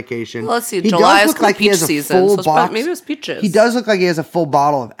sort of medication. Well, let's see, He July does is look kind of like he peach has a season, full so it's box. maybe it was peaches. He does look like he has a full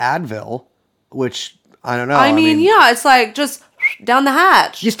bottle of Advil, which I don't know. I mean, yeah, it's like just down the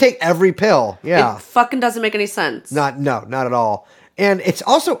hatch. Just take every pill. Yeah. It fucking doesn't make any sense. Not at all. And it's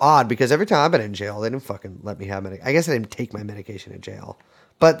also odd because every time I've been in jail, they didn't fucking let me have medication. I guess I didn't take my medication in jail,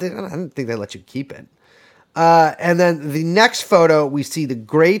 but I don't think they let you keep it. And then the next photo, we see the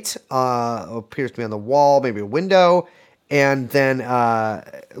grate appears to be on the wall, maybe a window, and then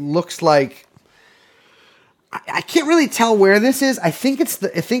looks like I can't really tell where this is. I think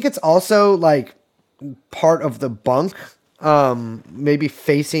it's also like part of the bunk, maybe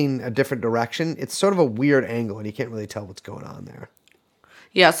facing a different direction. It's sort of a weird angle, and you can't really tell what's going on there.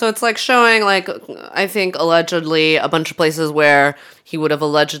 Yeah, so it's like showing, like, I think allegedly a bunch of places where he would have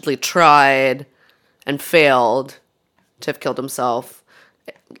allegedly tried and failed to have killed himself.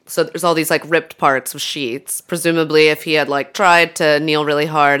 So there's all these like ripped parts of sheets. Presumably if he had like tried to kneel really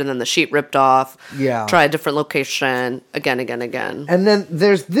hard and then the sheet ripped off. Yeah. Try a different location again. And then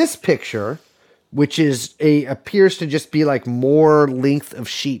there's this picture, which appears to just be like more length of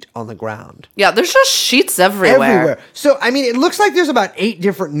sheet on the ground. Yeah, there's just sheets everywhere. So, I mean, it looks like there's about 8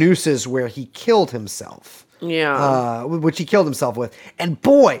 different nooses where he killed himself. Yeah. Which he killed himself with. And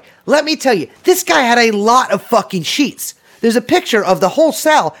boy, let me tell you, this guy had a lot of fucking sheets. There's a picture of the whole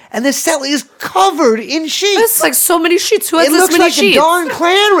cell, and this cell is covered in sheets. It's like so many sheets. Who has It this looks many like sheets? a darn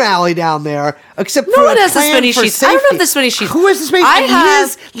Klan rally down there, except No for one a has this Klan many for sheets. I don't safety. have this many sheets. Who has this many? I And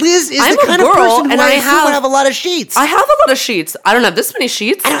have- Liz is I'm the a kind of girl, person who and I I assume would have- have a lot of sheets. I have a lot of sheets. I don't have this many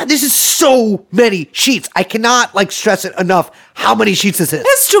sheets. This is so many sheets. I cannot stress it enough how many sheets this is.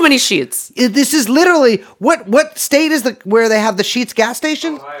 It's too many sheets. This is literally what state is where they have the Sheets gas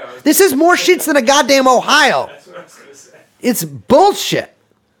station? Ohio. This is more sheets than a goddamn Ohio. That's what I was gonna say. It's bullshit.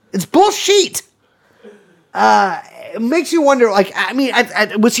 It's bullshit. It makes you wonder,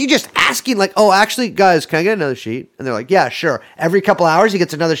 was he just asking, oh, actually, guys, can I get another sheet? And they're like, yeah, sure. Every couple hours, he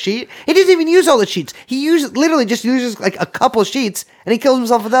gets another sheet. He doesn't even use all the sheets. He literally just uses, a couple sheets, and he kills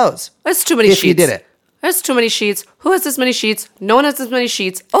himself with those. That's too many If sheets. he did it. That's too many sheets. Who has this many sheets? No one has this many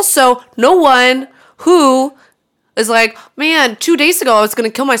sheets. Also, no one who is like, man, 2 days ago I was going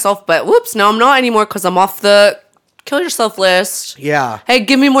to kill myself, but whoops, now I'm not anymore because I'm off the kill yourself list. Yeah. Hey,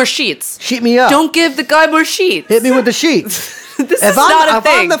 give me more sheets. Sheet me up. Don't give the guy more sheets. Hit me with the sheets. This If is not a I'm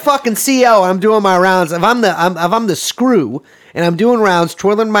thing. the fucking CEO and I'm doing my rounds, if I'm the screw and I'm doing rounds,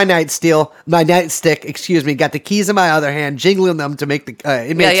 twirling my nightstick, excuse me, got the keys in my other hand, jingling them to make the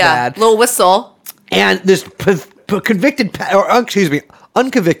inmates mad. Little whistle. And this unconvicted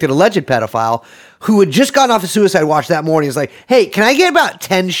alleged pedophile who had just gotten off a suicide watch that morning is like, hey, can I get about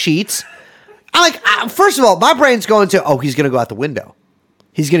 10 sheets? I'm like, first of all, my brain's going to, he's going to go out the window.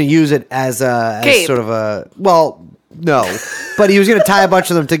 He's going to use it as Cape. sort of a, well, no. But he was going to tie a bunch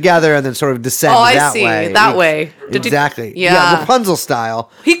of them together and then sort of descend that way. I see. That way. Exactly. Yeah. Rapunzel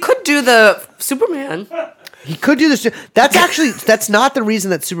style. He could do the Superman. He could do this. That's not the reason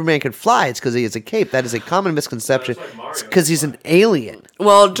that Superman can fly. It's because he has a cape. That is a common misconception. It's because he's an alien.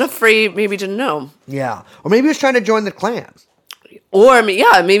 Well, Jeffrey maybe didn't know. Yeah. Or maybe he was trying to join the Klan. Or,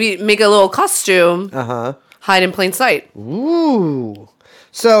 maybe make a little costume. Hide in plain sight. Ooh.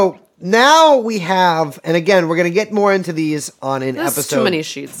 So now we have, and again, we're going to get more into these on an There's episode. too many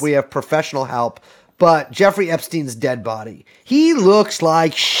sheets. We have professional help. But Jeffrey Epstein's dead body. He looks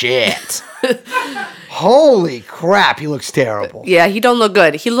like shit. Holy crap, he looks terrible. Yeah, he don't look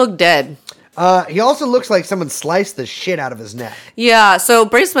good. He looked dead. He also looks like someone sliced the shit out of his neck. Yeah, so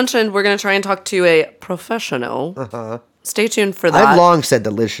Brace mentioned we're going to try and talk to a professional. Stay tuned for that. I've long said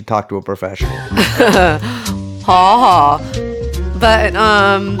that Liz should talk to a professional. Ha ha. But,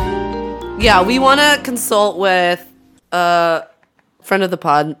 yeah, we want to consult with a friend of the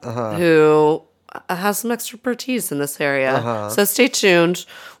pod who has some expertise in this area. So stay tuned.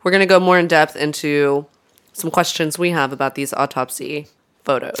 We're going to go more in depth into some questions we have about these autopsy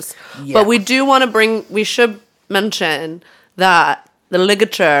photos. Yeah. But we do want to we should mention that the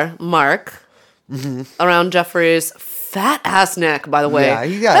ligature mark around Jeffrey's fat ass neck, by the way. Yeah,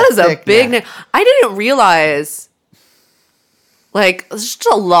 he got that a is a thick big neck. neck. I didn't realize, like, there's just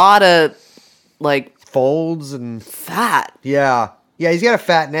a lot of, like, Folds and fat. yeah, he's got a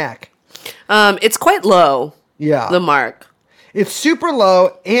fat neck. It's quite low, Yeah, the mark. it's super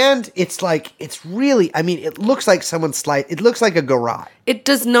low, and it's like it's really. I mean, it looks like someone sliced. It looks like a garrote. It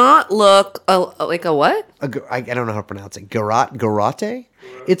does not look like a what? I don't know how to pronounce it. Garrote.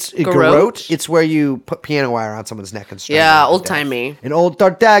 It's a Garrote? garrote. It's where you put piano wire on someone's neck and strangle Yeah, them to old death. timey. An old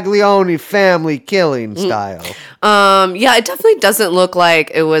Tartaglione family killing style. Yeah, it definitely doesn't look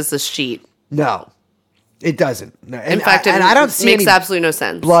like it was a sheet. No, it doesn't. No. In fact, it I don't see makes any absolutely no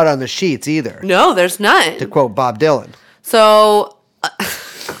sense. blood on the sheets either. No, there's none. To quote Bob Dylan. So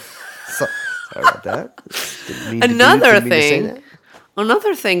So, sorry about that. Didn't mean to say that.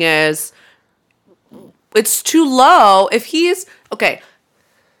 Another thing is, it's too low. If he's okay,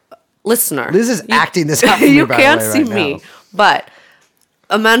 listener, Liz is acting this out for me, you by the can't way, see right me, now. but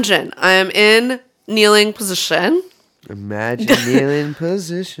imagine I am in kneeling position. Imagine kneeling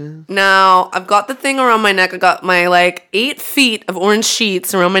position. Now I've got the thing around my neck. I got my 8 feet of orange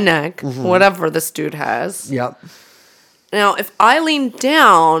sheets around my neck, whatever this dude has. Yep. Now, if I lean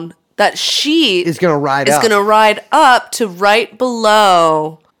down, that sheet It's gonna ride is up. going to ride up to right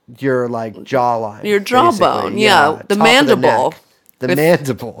below Your jawline. your jawbone. basically. Yeah, the top of mandible. neck. The If-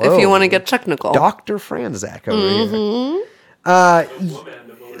 mandible. If you want to Oh. get technical. Dr. Franzak over Mm-hmm. here.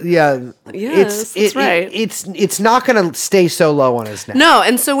 Yeah. Yes, that's right. It's not gonna stay so low on his neck. No,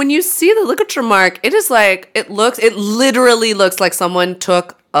 and so when you see the ligature mark, it is it literally looks like someone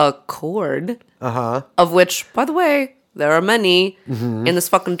took a cord, of which, by the way, there are many in this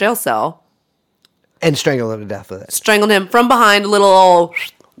fucking jail cell, And strangle him to death with it. strangled him from behind, a little old.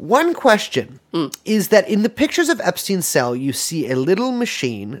 One question Mm. is that in the pictures of Epstein's cell, you see a little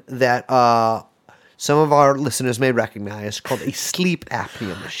machine that some of our listeners may recognize called a sleep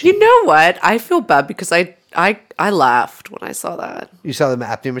apnea machine. You know what? I feel bad because I laughed when I saw that. You saw the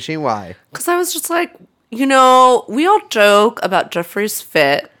apnea machine? Why? Because I was just like, we all joke about Jeffrey's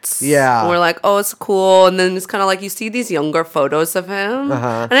fits. Yeah. And we're like, oh, it's cool. And then it's kind of like you see these younger photos of him.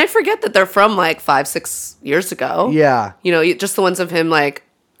 And I forget that they're from 5-6 years ago. Yeah. Just the ones of him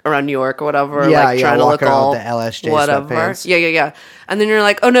around New York or whatever. Yeah, trying to look walking around all with the LSJ whatever. sweatpants. Yeah. And then you're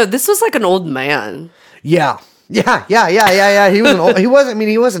like, oh no, this was like an old man. Yeah. Yeah. He was old. He wasn't. I mean,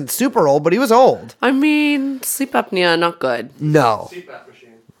 he wasn't super old, but he was old. I mean, sleep apnea, not good. No. CPAP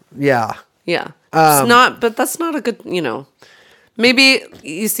machine. Yeah. Yeah. It's not, but that's not a good, Maybe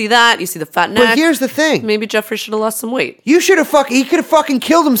you see that, you see the fat neck. But here's the thing. Maybe Jeffrey should have lost some weight. He could have fucking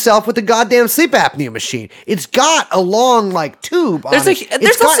killed himself with the goddamn sleep apnea machine. It's got a long tube on There's it. It's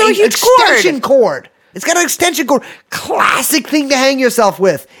there's got also a an huge extension cord. It's got an extension cord. Classic thing to hang yourself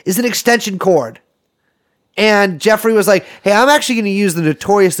with is an extension cord. And Jeffrey was like, hey, I'm actually going to use the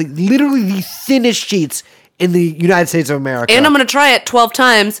notoriously, literally the thinnest sheets in the United States of America. And I'm going to try it 12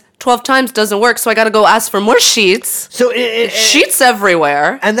 times. 12 times doesn't work, so I got to go ask for more sheets. So sheets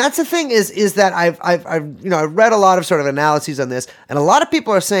everywhere. And that's the thing is that I've read a lot of sort of analyses on this, and a lot of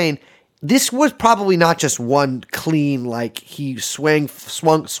people are saying this was probably not just one clean, like he swung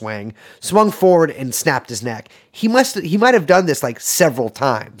forward and snapped his neck. He might have done this like several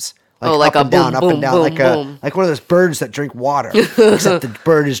times. Like up a and down, boom, up boom, and down, boom, like one of those birds that drink water, except the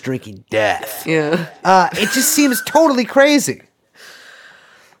bird is drinking death. Yeah. It just seems totally crazy.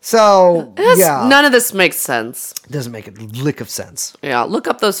 So, yeah. None of this makes sense. Doesn't make a lick of sense. Yeah, look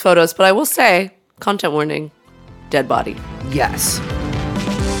up those photos, but I will say, content warning, dead body. Yes.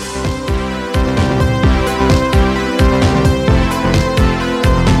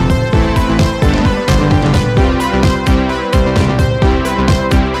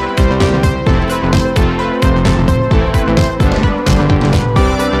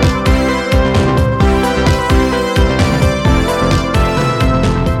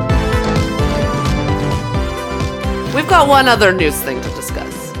 We've got one other news thing to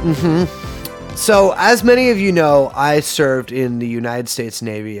discuss. So, as many of you know, I served in the United States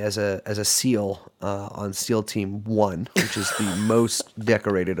Navy as a SEAL on SEAL Team 1, which is the most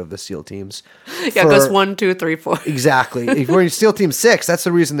decorated of the SEAL teams. Yeah, it goes 1, 2, 3, 4. Exactly. If we're in SEAL Team 6, that's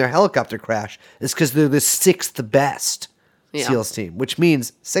the reason their helicopter crashed. Is because they're the 6th best SEALs team, which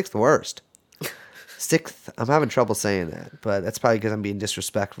means 6th worst. 6th. I'm having trouble saying that, but that's probably because I'm being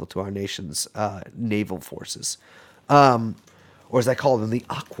disrespectful to our nation's naval forces. Or as I call them, the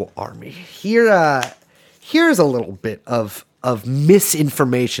Aqua Army. Here's a little bit of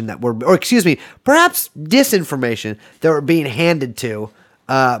misinformation perhaps disinformation that we're being handed to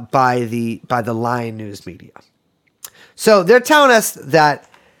by the lying news media. So they're telling us that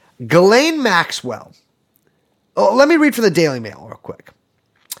Ghislaine Maxwell. Oh, let me read from the Daily Mail real quick.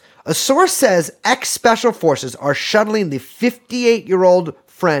 A source says ex-special forces are shuttling the 58-year-old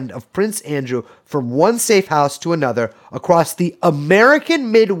friend of Prince Andrew from one safe house to another across the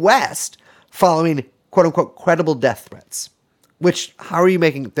American Midwest following quote-unquote credible death threats. Which, how are you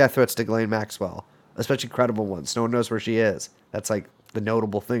making death threats to Ghislaine Maxwell? Especially credible ones. No one knows where she is. That's like the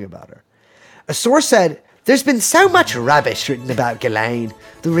notable thing about her. A source said, there's been so much rubbish written about Ghislaine.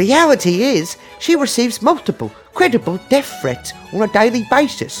 The reality is she receives multiple credible death threats on a daily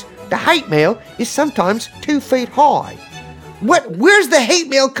basis. The hate mail is sometimes 2 feet high. Where's the hate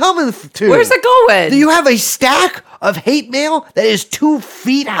mail coming to? Where's it going? Do you have a stack of hate mail that is 2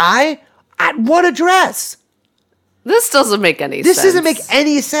 feet high? At what address? This doesn't make any sense. This doesn't make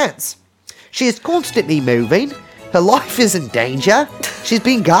any sense. She is constantly moving. Her life is in danger. She's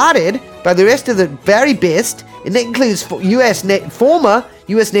being guarded by the rest of the very best, and that includes former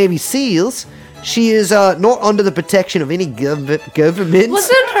U.S. Navy SEALs. She is not under the protection of any government.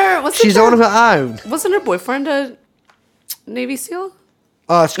 She's on her own. Wasn't her boyfriend a Navy SEAL?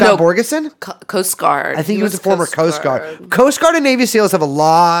 Scott Borgeson? Coast Guard. I think he was a former Coast Guard. Coast Guard and Navy SEALs have a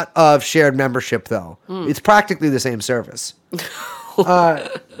lot of shared membership, though. It's practically the same service.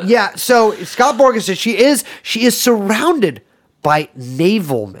 Yeah, so Scott Borgeson, she is surrounded by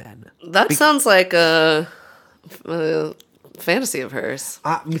naval men. That sounds like a fantasy of hers.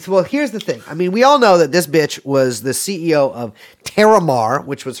 Well, here's the thing. I mean, we all know that this bitch was the CEO of Terramar,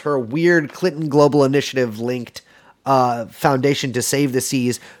 which was her weird Clinton Global Initiative linked foundation to save the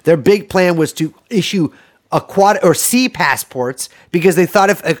seas. Their big plan was to issue sea passports because they thought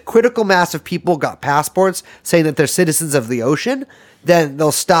if a critical mass of people got passports saying that they're citizens of the ocean, then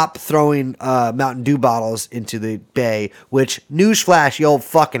they'll stop throwing Mountain Dew bottles into the bay, which, newsflash, you old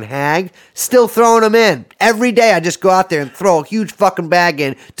fucking hag, still throwing them in. Every day I just go out there and throw a huge fucking bag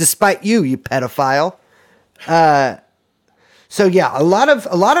in, despite you pedophile. So yeah, a lot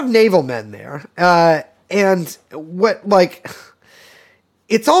of naval men there. And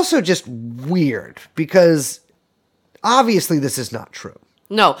it's also just weird because obviously this is not true.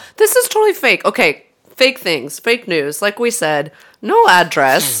 No, this is totally fake. Okay, fake things, fake news. Like we said, no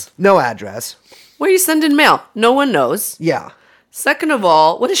address. No address. Where you send in mail? No one knows. Yeah. Second of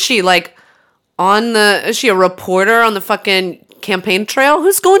all, what is she, like, is she a reporter on the fucking campaign trail?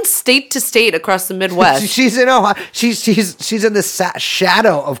 Who's going state to state across the Midwest? She's in Ohio. She's in the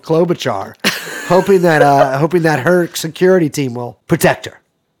shadow of Klobuchar, hoping that her security team will protect her.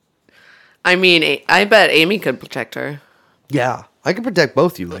 I mean, I bet Amy could protect her. Yeah, I can protect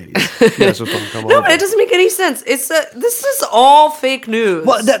both you ladies. No, but it doesn't make any sense. This is all fake news.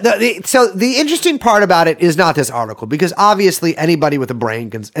 Well, so the interesting part about it is not this article, because obviously anyone with a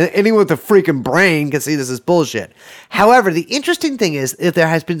freaking brain can see this is bullshit. However, the interesting thing is that there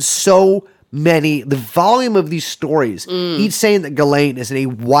has been so the volume of these stories, each saying that Ghislaine is in a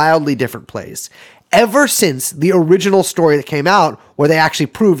wildly different place. Ever since the original story that came out, where they actually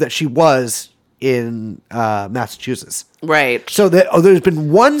proved that she was in Massachusetts. Right. So there's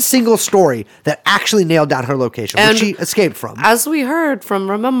been one single story that actually nailed down her location, And which she escaped from. As we heard from,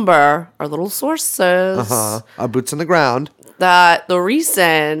 remember, our little sources, Our boots on the ground. that the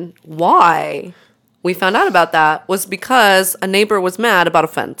reason why we found out about that was because a neighbor was mad about a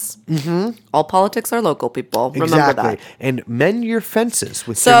fence. Mm-hmm. All politics are local, people. Remember Exactly. that. And mend your fences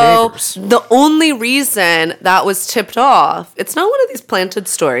with your So neighbors. the only reason that was tipped off, it's not one of these planted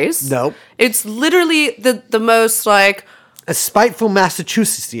stories. Nope. It's literally the most like, A spiteful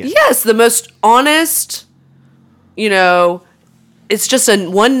Massachusettsian. yes, the most honest, it's just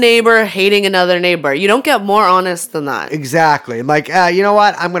one neighbor hating another neighbor. You don't get more honest than that. Exactly. Like, you know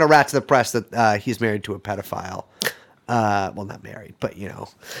what? I'm going to rat to the press that he's married to a pedophile. Well, not married, but, living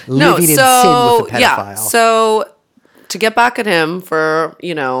in sin with a pedophile. Yeah, so to get back at him for,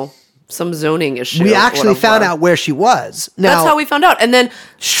 some zoning issue. We actually found out where she was. Now, That's how we found out. And then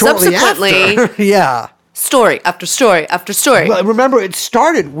shortly subsequently, after, yeah. story after story after story. But remember, it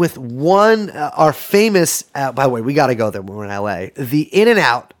started with our famous, by the way, we got to go there when we're in LA, the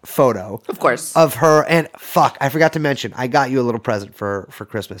In-N-Out photo. Of course. Of her. And fuck, I forgot to mention, I got you a little present for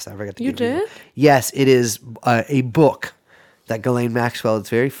Christmas. I forgot to You give you. did? Yes, it is a book that Ghislaine Maxwell is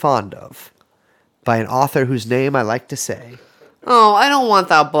very fond of by an author whose name I like to say. Oh, I don't want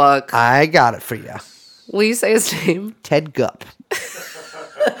that book. I got it for you. Will you say his name? Ted Gupp.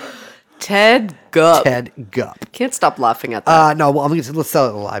 Ted Gupp. Ted Gupp. Can't stop laughing at that. No, well, let's tell it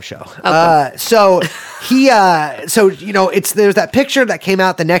in a live show. So there's that picture that came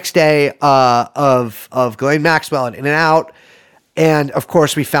out the next day of Ghislaine Maxwell and In-N-Out, and of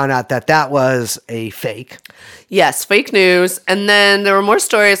course we found out that was a fake. Yes, fake news. And then there were more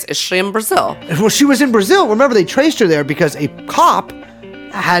stories. Is she in Brazil? Well, she was in Brazil. Remember, they traced her there because a cop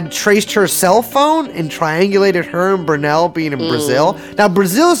had traced her cell phone and triangulated her and Brunel being in Brazil. Now,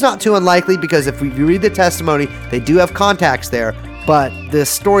 Brazil is not too unlikely because if you read the testimony, they do have contacts there. But the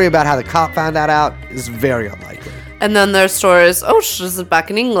story about how the cop found that out is very unlikely. And then there's stories, she's back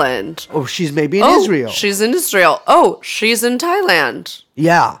in England. Oh, she's maybe in Israel. She's in Israel. Oh, she's in Thailand.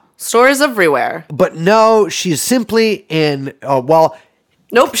 Yeah. Stories everywhere. But no, she's simply in, Nope,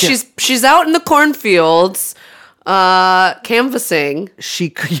 Yeah. she's out in the cornfields canvassing.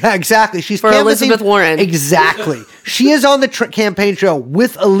 Yeah, exactly. She's For canvassing- Elizabeth Warren. Exactly. She is on the campaign trail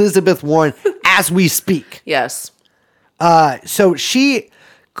with Elizabeth Warren as we speak. Yes. So she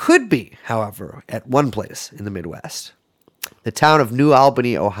could be, however, at one place in the Midwest, the town of New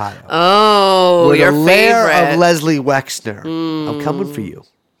Albany, Ohio. Oh, where your the lair favorite. of Leslie Wexner. I'm coming for you.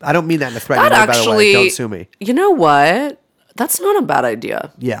 I don't mean that in a threatening That way, by the way. actually, Don't sue me. you know what? That's not a bad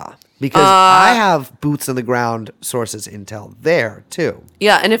idea. Yeah. Because I have boots on the ground sources intel there, too.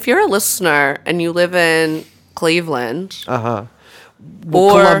 Yeah, and if you're a listener and you live in Cleveland, Well,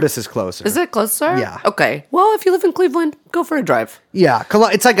 or Columbus is closer. is it closer? Yeah. Okay. Well, if you live in Cleveland, go for a drive. Yeah.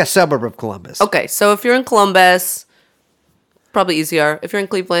 It's like a suburb of Columbus. Okay, so if you're in Columbus, probably easier. If you're in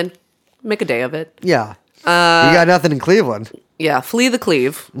Cleveland, make a day of it. Yeah. You got nothing in Cleveland. Yeah, flee the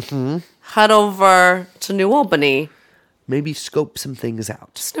Cleve. Mm-hmm. Head over to New Albany. Maybe scope some things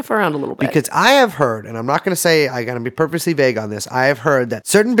out. Sniff around a little bit. Because I have heard, and I'm not going to say, I got to be purposely vague on this. I have heard that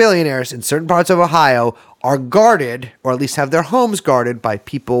certain billionaires in certain parts of Ohio are guarded, or at least have their homes guarded by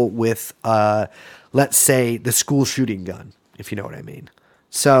people with, let's say, the school shooting gun, if you know what I mean.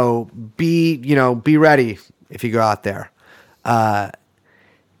 So be ready if you go out there.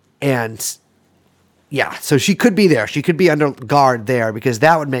 And yeah, so she could be there. She could be under guard there because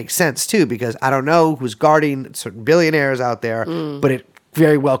that would make sense too, because I don't know who's guarding certain billionaires out there, but it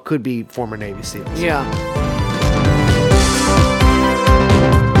very well could be former Navy SEALs. Yeah.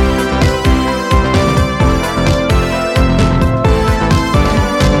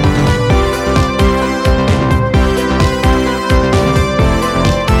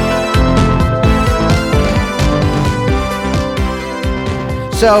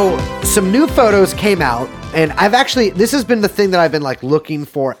 So some new photos came out, and this has been the thing that I've been like looking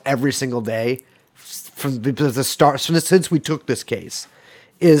for every single day from the start, since we took this case,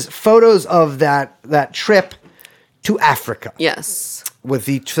 is photos of that trip to Africa. Yes. With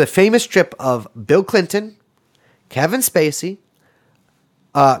the famous trip of Bill Clinton, Kevin Spacey,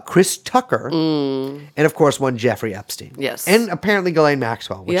 Chris Tucker, and of course one Jeffrey Epstein. Yes. And apparently Ghislaine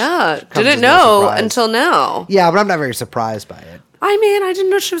Maxwell. Which Yeah. comes as Didn't no know surprise. until now. Yeah, but I'm not very surprised by it. I mean, I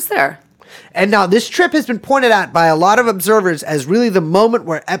didn't know she was there. And now this trip has been pointed out by a lot of observers as really the moment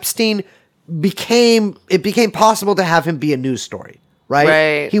where Epstein became possible to have him be a news story, right?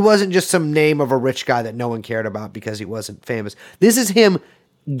 Right. He wasn't just some name of a rich guy that no one cared about because he wasn't famous. This is him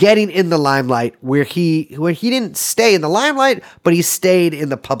getting in the limelight where he didn't stay in the limelight, but he stayed in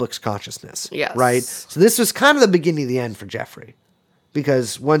the public's consciousness. Yes. Right? So this was kind of the beginning of the end for Jeffrey.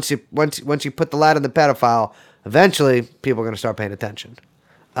 Because once you put the lad in the pedophile, eventually people are going to start paying attention.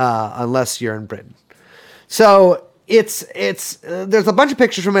 Unless you're in Britain. So it's there's a bunch of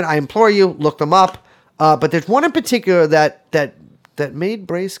pictures from it. I implore you, look them up. But there's one in particular that made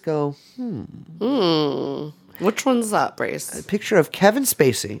Brace go, Which one's that, Brace? A picture of Kevin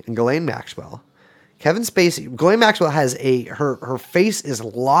Spacey and Ghislaine Maxwell. Ghislaine Maxwell has her face is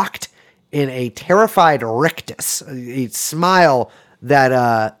locked in a terrified rictus, a smile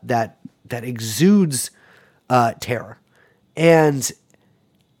that exudes terror, and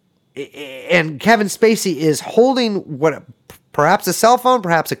Kevin Spacey is holding what perhaps a cell phone,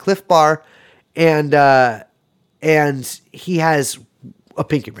 perhaps a Cliff Bar, and he has a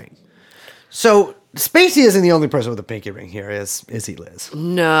pinky ring. So Spacey isn't the only person with a pinky ring here, is he, Liz?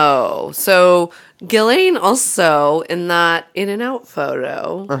 No. So Ghislaine also in that In-N-Out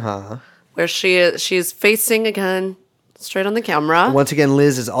photo, where she's facing again straight on the camera. Once again,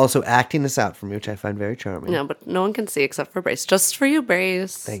 Liz is also acting this out for me, which I find very charming. No, but no one can see except for Brace. Just for you,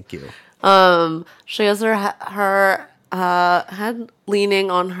 Brace. Thank you. She has her head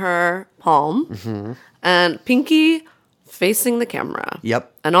leaning on her palm and pinky facing the camera.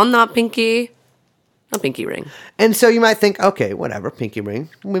 Yep. And on that pinky, a pinky ring. And so you might think, okay, whatever, pinky ring.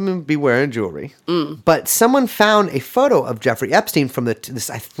 Women be wearing jewelry. But someone found a photo of Jeffrey Epstein from this,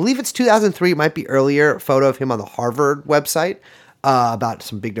 I believe it's 2003, it might be earlier, photo of him on the Harvard website about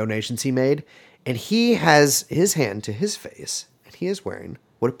some big donations he made. And he has his hand to his face, and he is wearing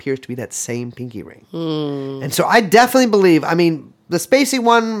what appears to be that same pinky ring. And so I definitely believe, I mean, the Spacey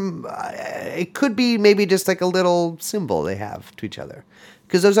one, it could be maybe just like a little symbol they have to each other.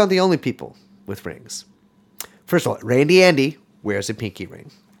 Because those aren't the only people with rings. First of all, Randy Andy wears a pinky ring.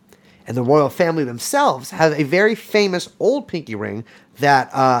 And the royal family themselves have a very famous old pinky ring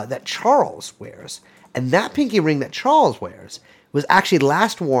that Charles wears. And that pinky ring that Charles wears was actually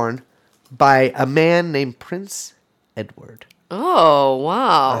last worn by a man named Prince Edward. Oh,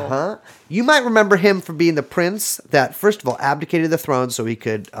 wow. You might remember him for being the prince that, first of all, abdicated the throne so he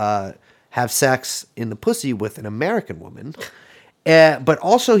could have sex in the pussy with an American woman. But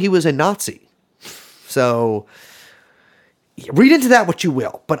also he was a Nazi. So read into that what you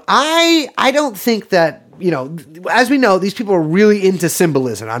will. But I don't think that, as we know, these people are really into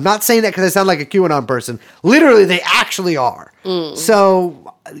symbolism. I'm not saying that because I sound like a QAnon person. Literally, they actually are.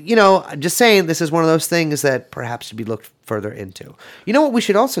 So, I'm just saying this is one of those things that perhaps should be looked further into. You know what we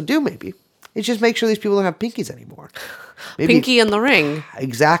should also do, maybe? Is just make sure these people don't have pinkies anymore. Maybe, Pinky in the ring.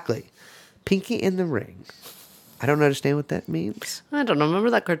 Exactly. Pinky in the ring. I don't understand what that means. I don't know. Remember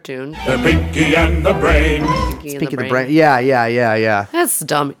that cartoon? The pinky and the brain. Pinky in Pinky the brain. Yeah. That's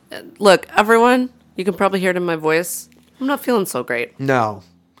dumb. Look, everyone, you can probably hear it in my voice. I'm not feeling so great. No.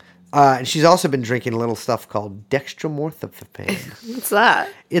 And she's also been drinking a little stuff called dextromorphophane. What's that?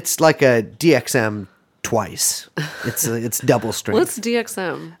 It's like a DXM twice. It's double strength. What's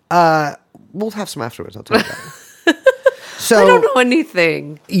DXM? We'll have some afterwards. I'll tell you about it. So, I don't know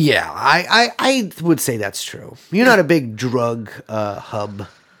anything. Yeah, I would say that's true. You're not a big drug hub.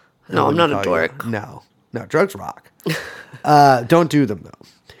 No, I'm not a call you. dork. No, drugs rock. Don't do them, though.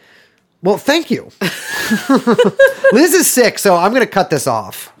 Well, thank you. Liz is sick, so I'm going to cut this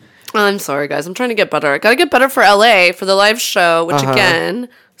off. I'm sorry, guys. I'm trying to get better. I got to get better for LA for the live show, which again,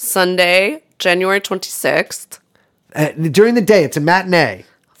 Sunday, January 26th. During the day, it's a matinee.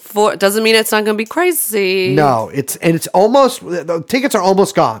 Doesn't mean it's not going to be crazy. No, it's almost, the tickets are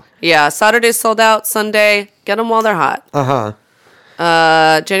almost gone. Yeah, Saturday's sold out. Sunday, get them while they're hot.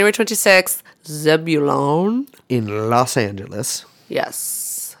 January 26th, Zebulon. In Los Angeles.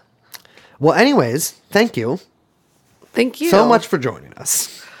 Yes. Well, anyways, thank you. Thank you. So much for joining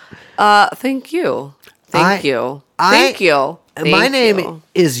us. Thank you. Thank you. Thank you. My name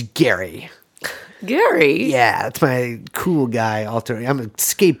is Gary. Gary? Yeah, that's my cool guy alter. I'm a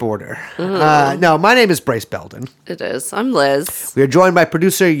skateboarder. No, my name is Brace Belden. It is. I'm Liz. We are joined by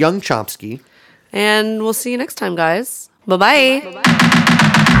producer Young Chomsky. And we'll see you next time, guys. Bye-bye.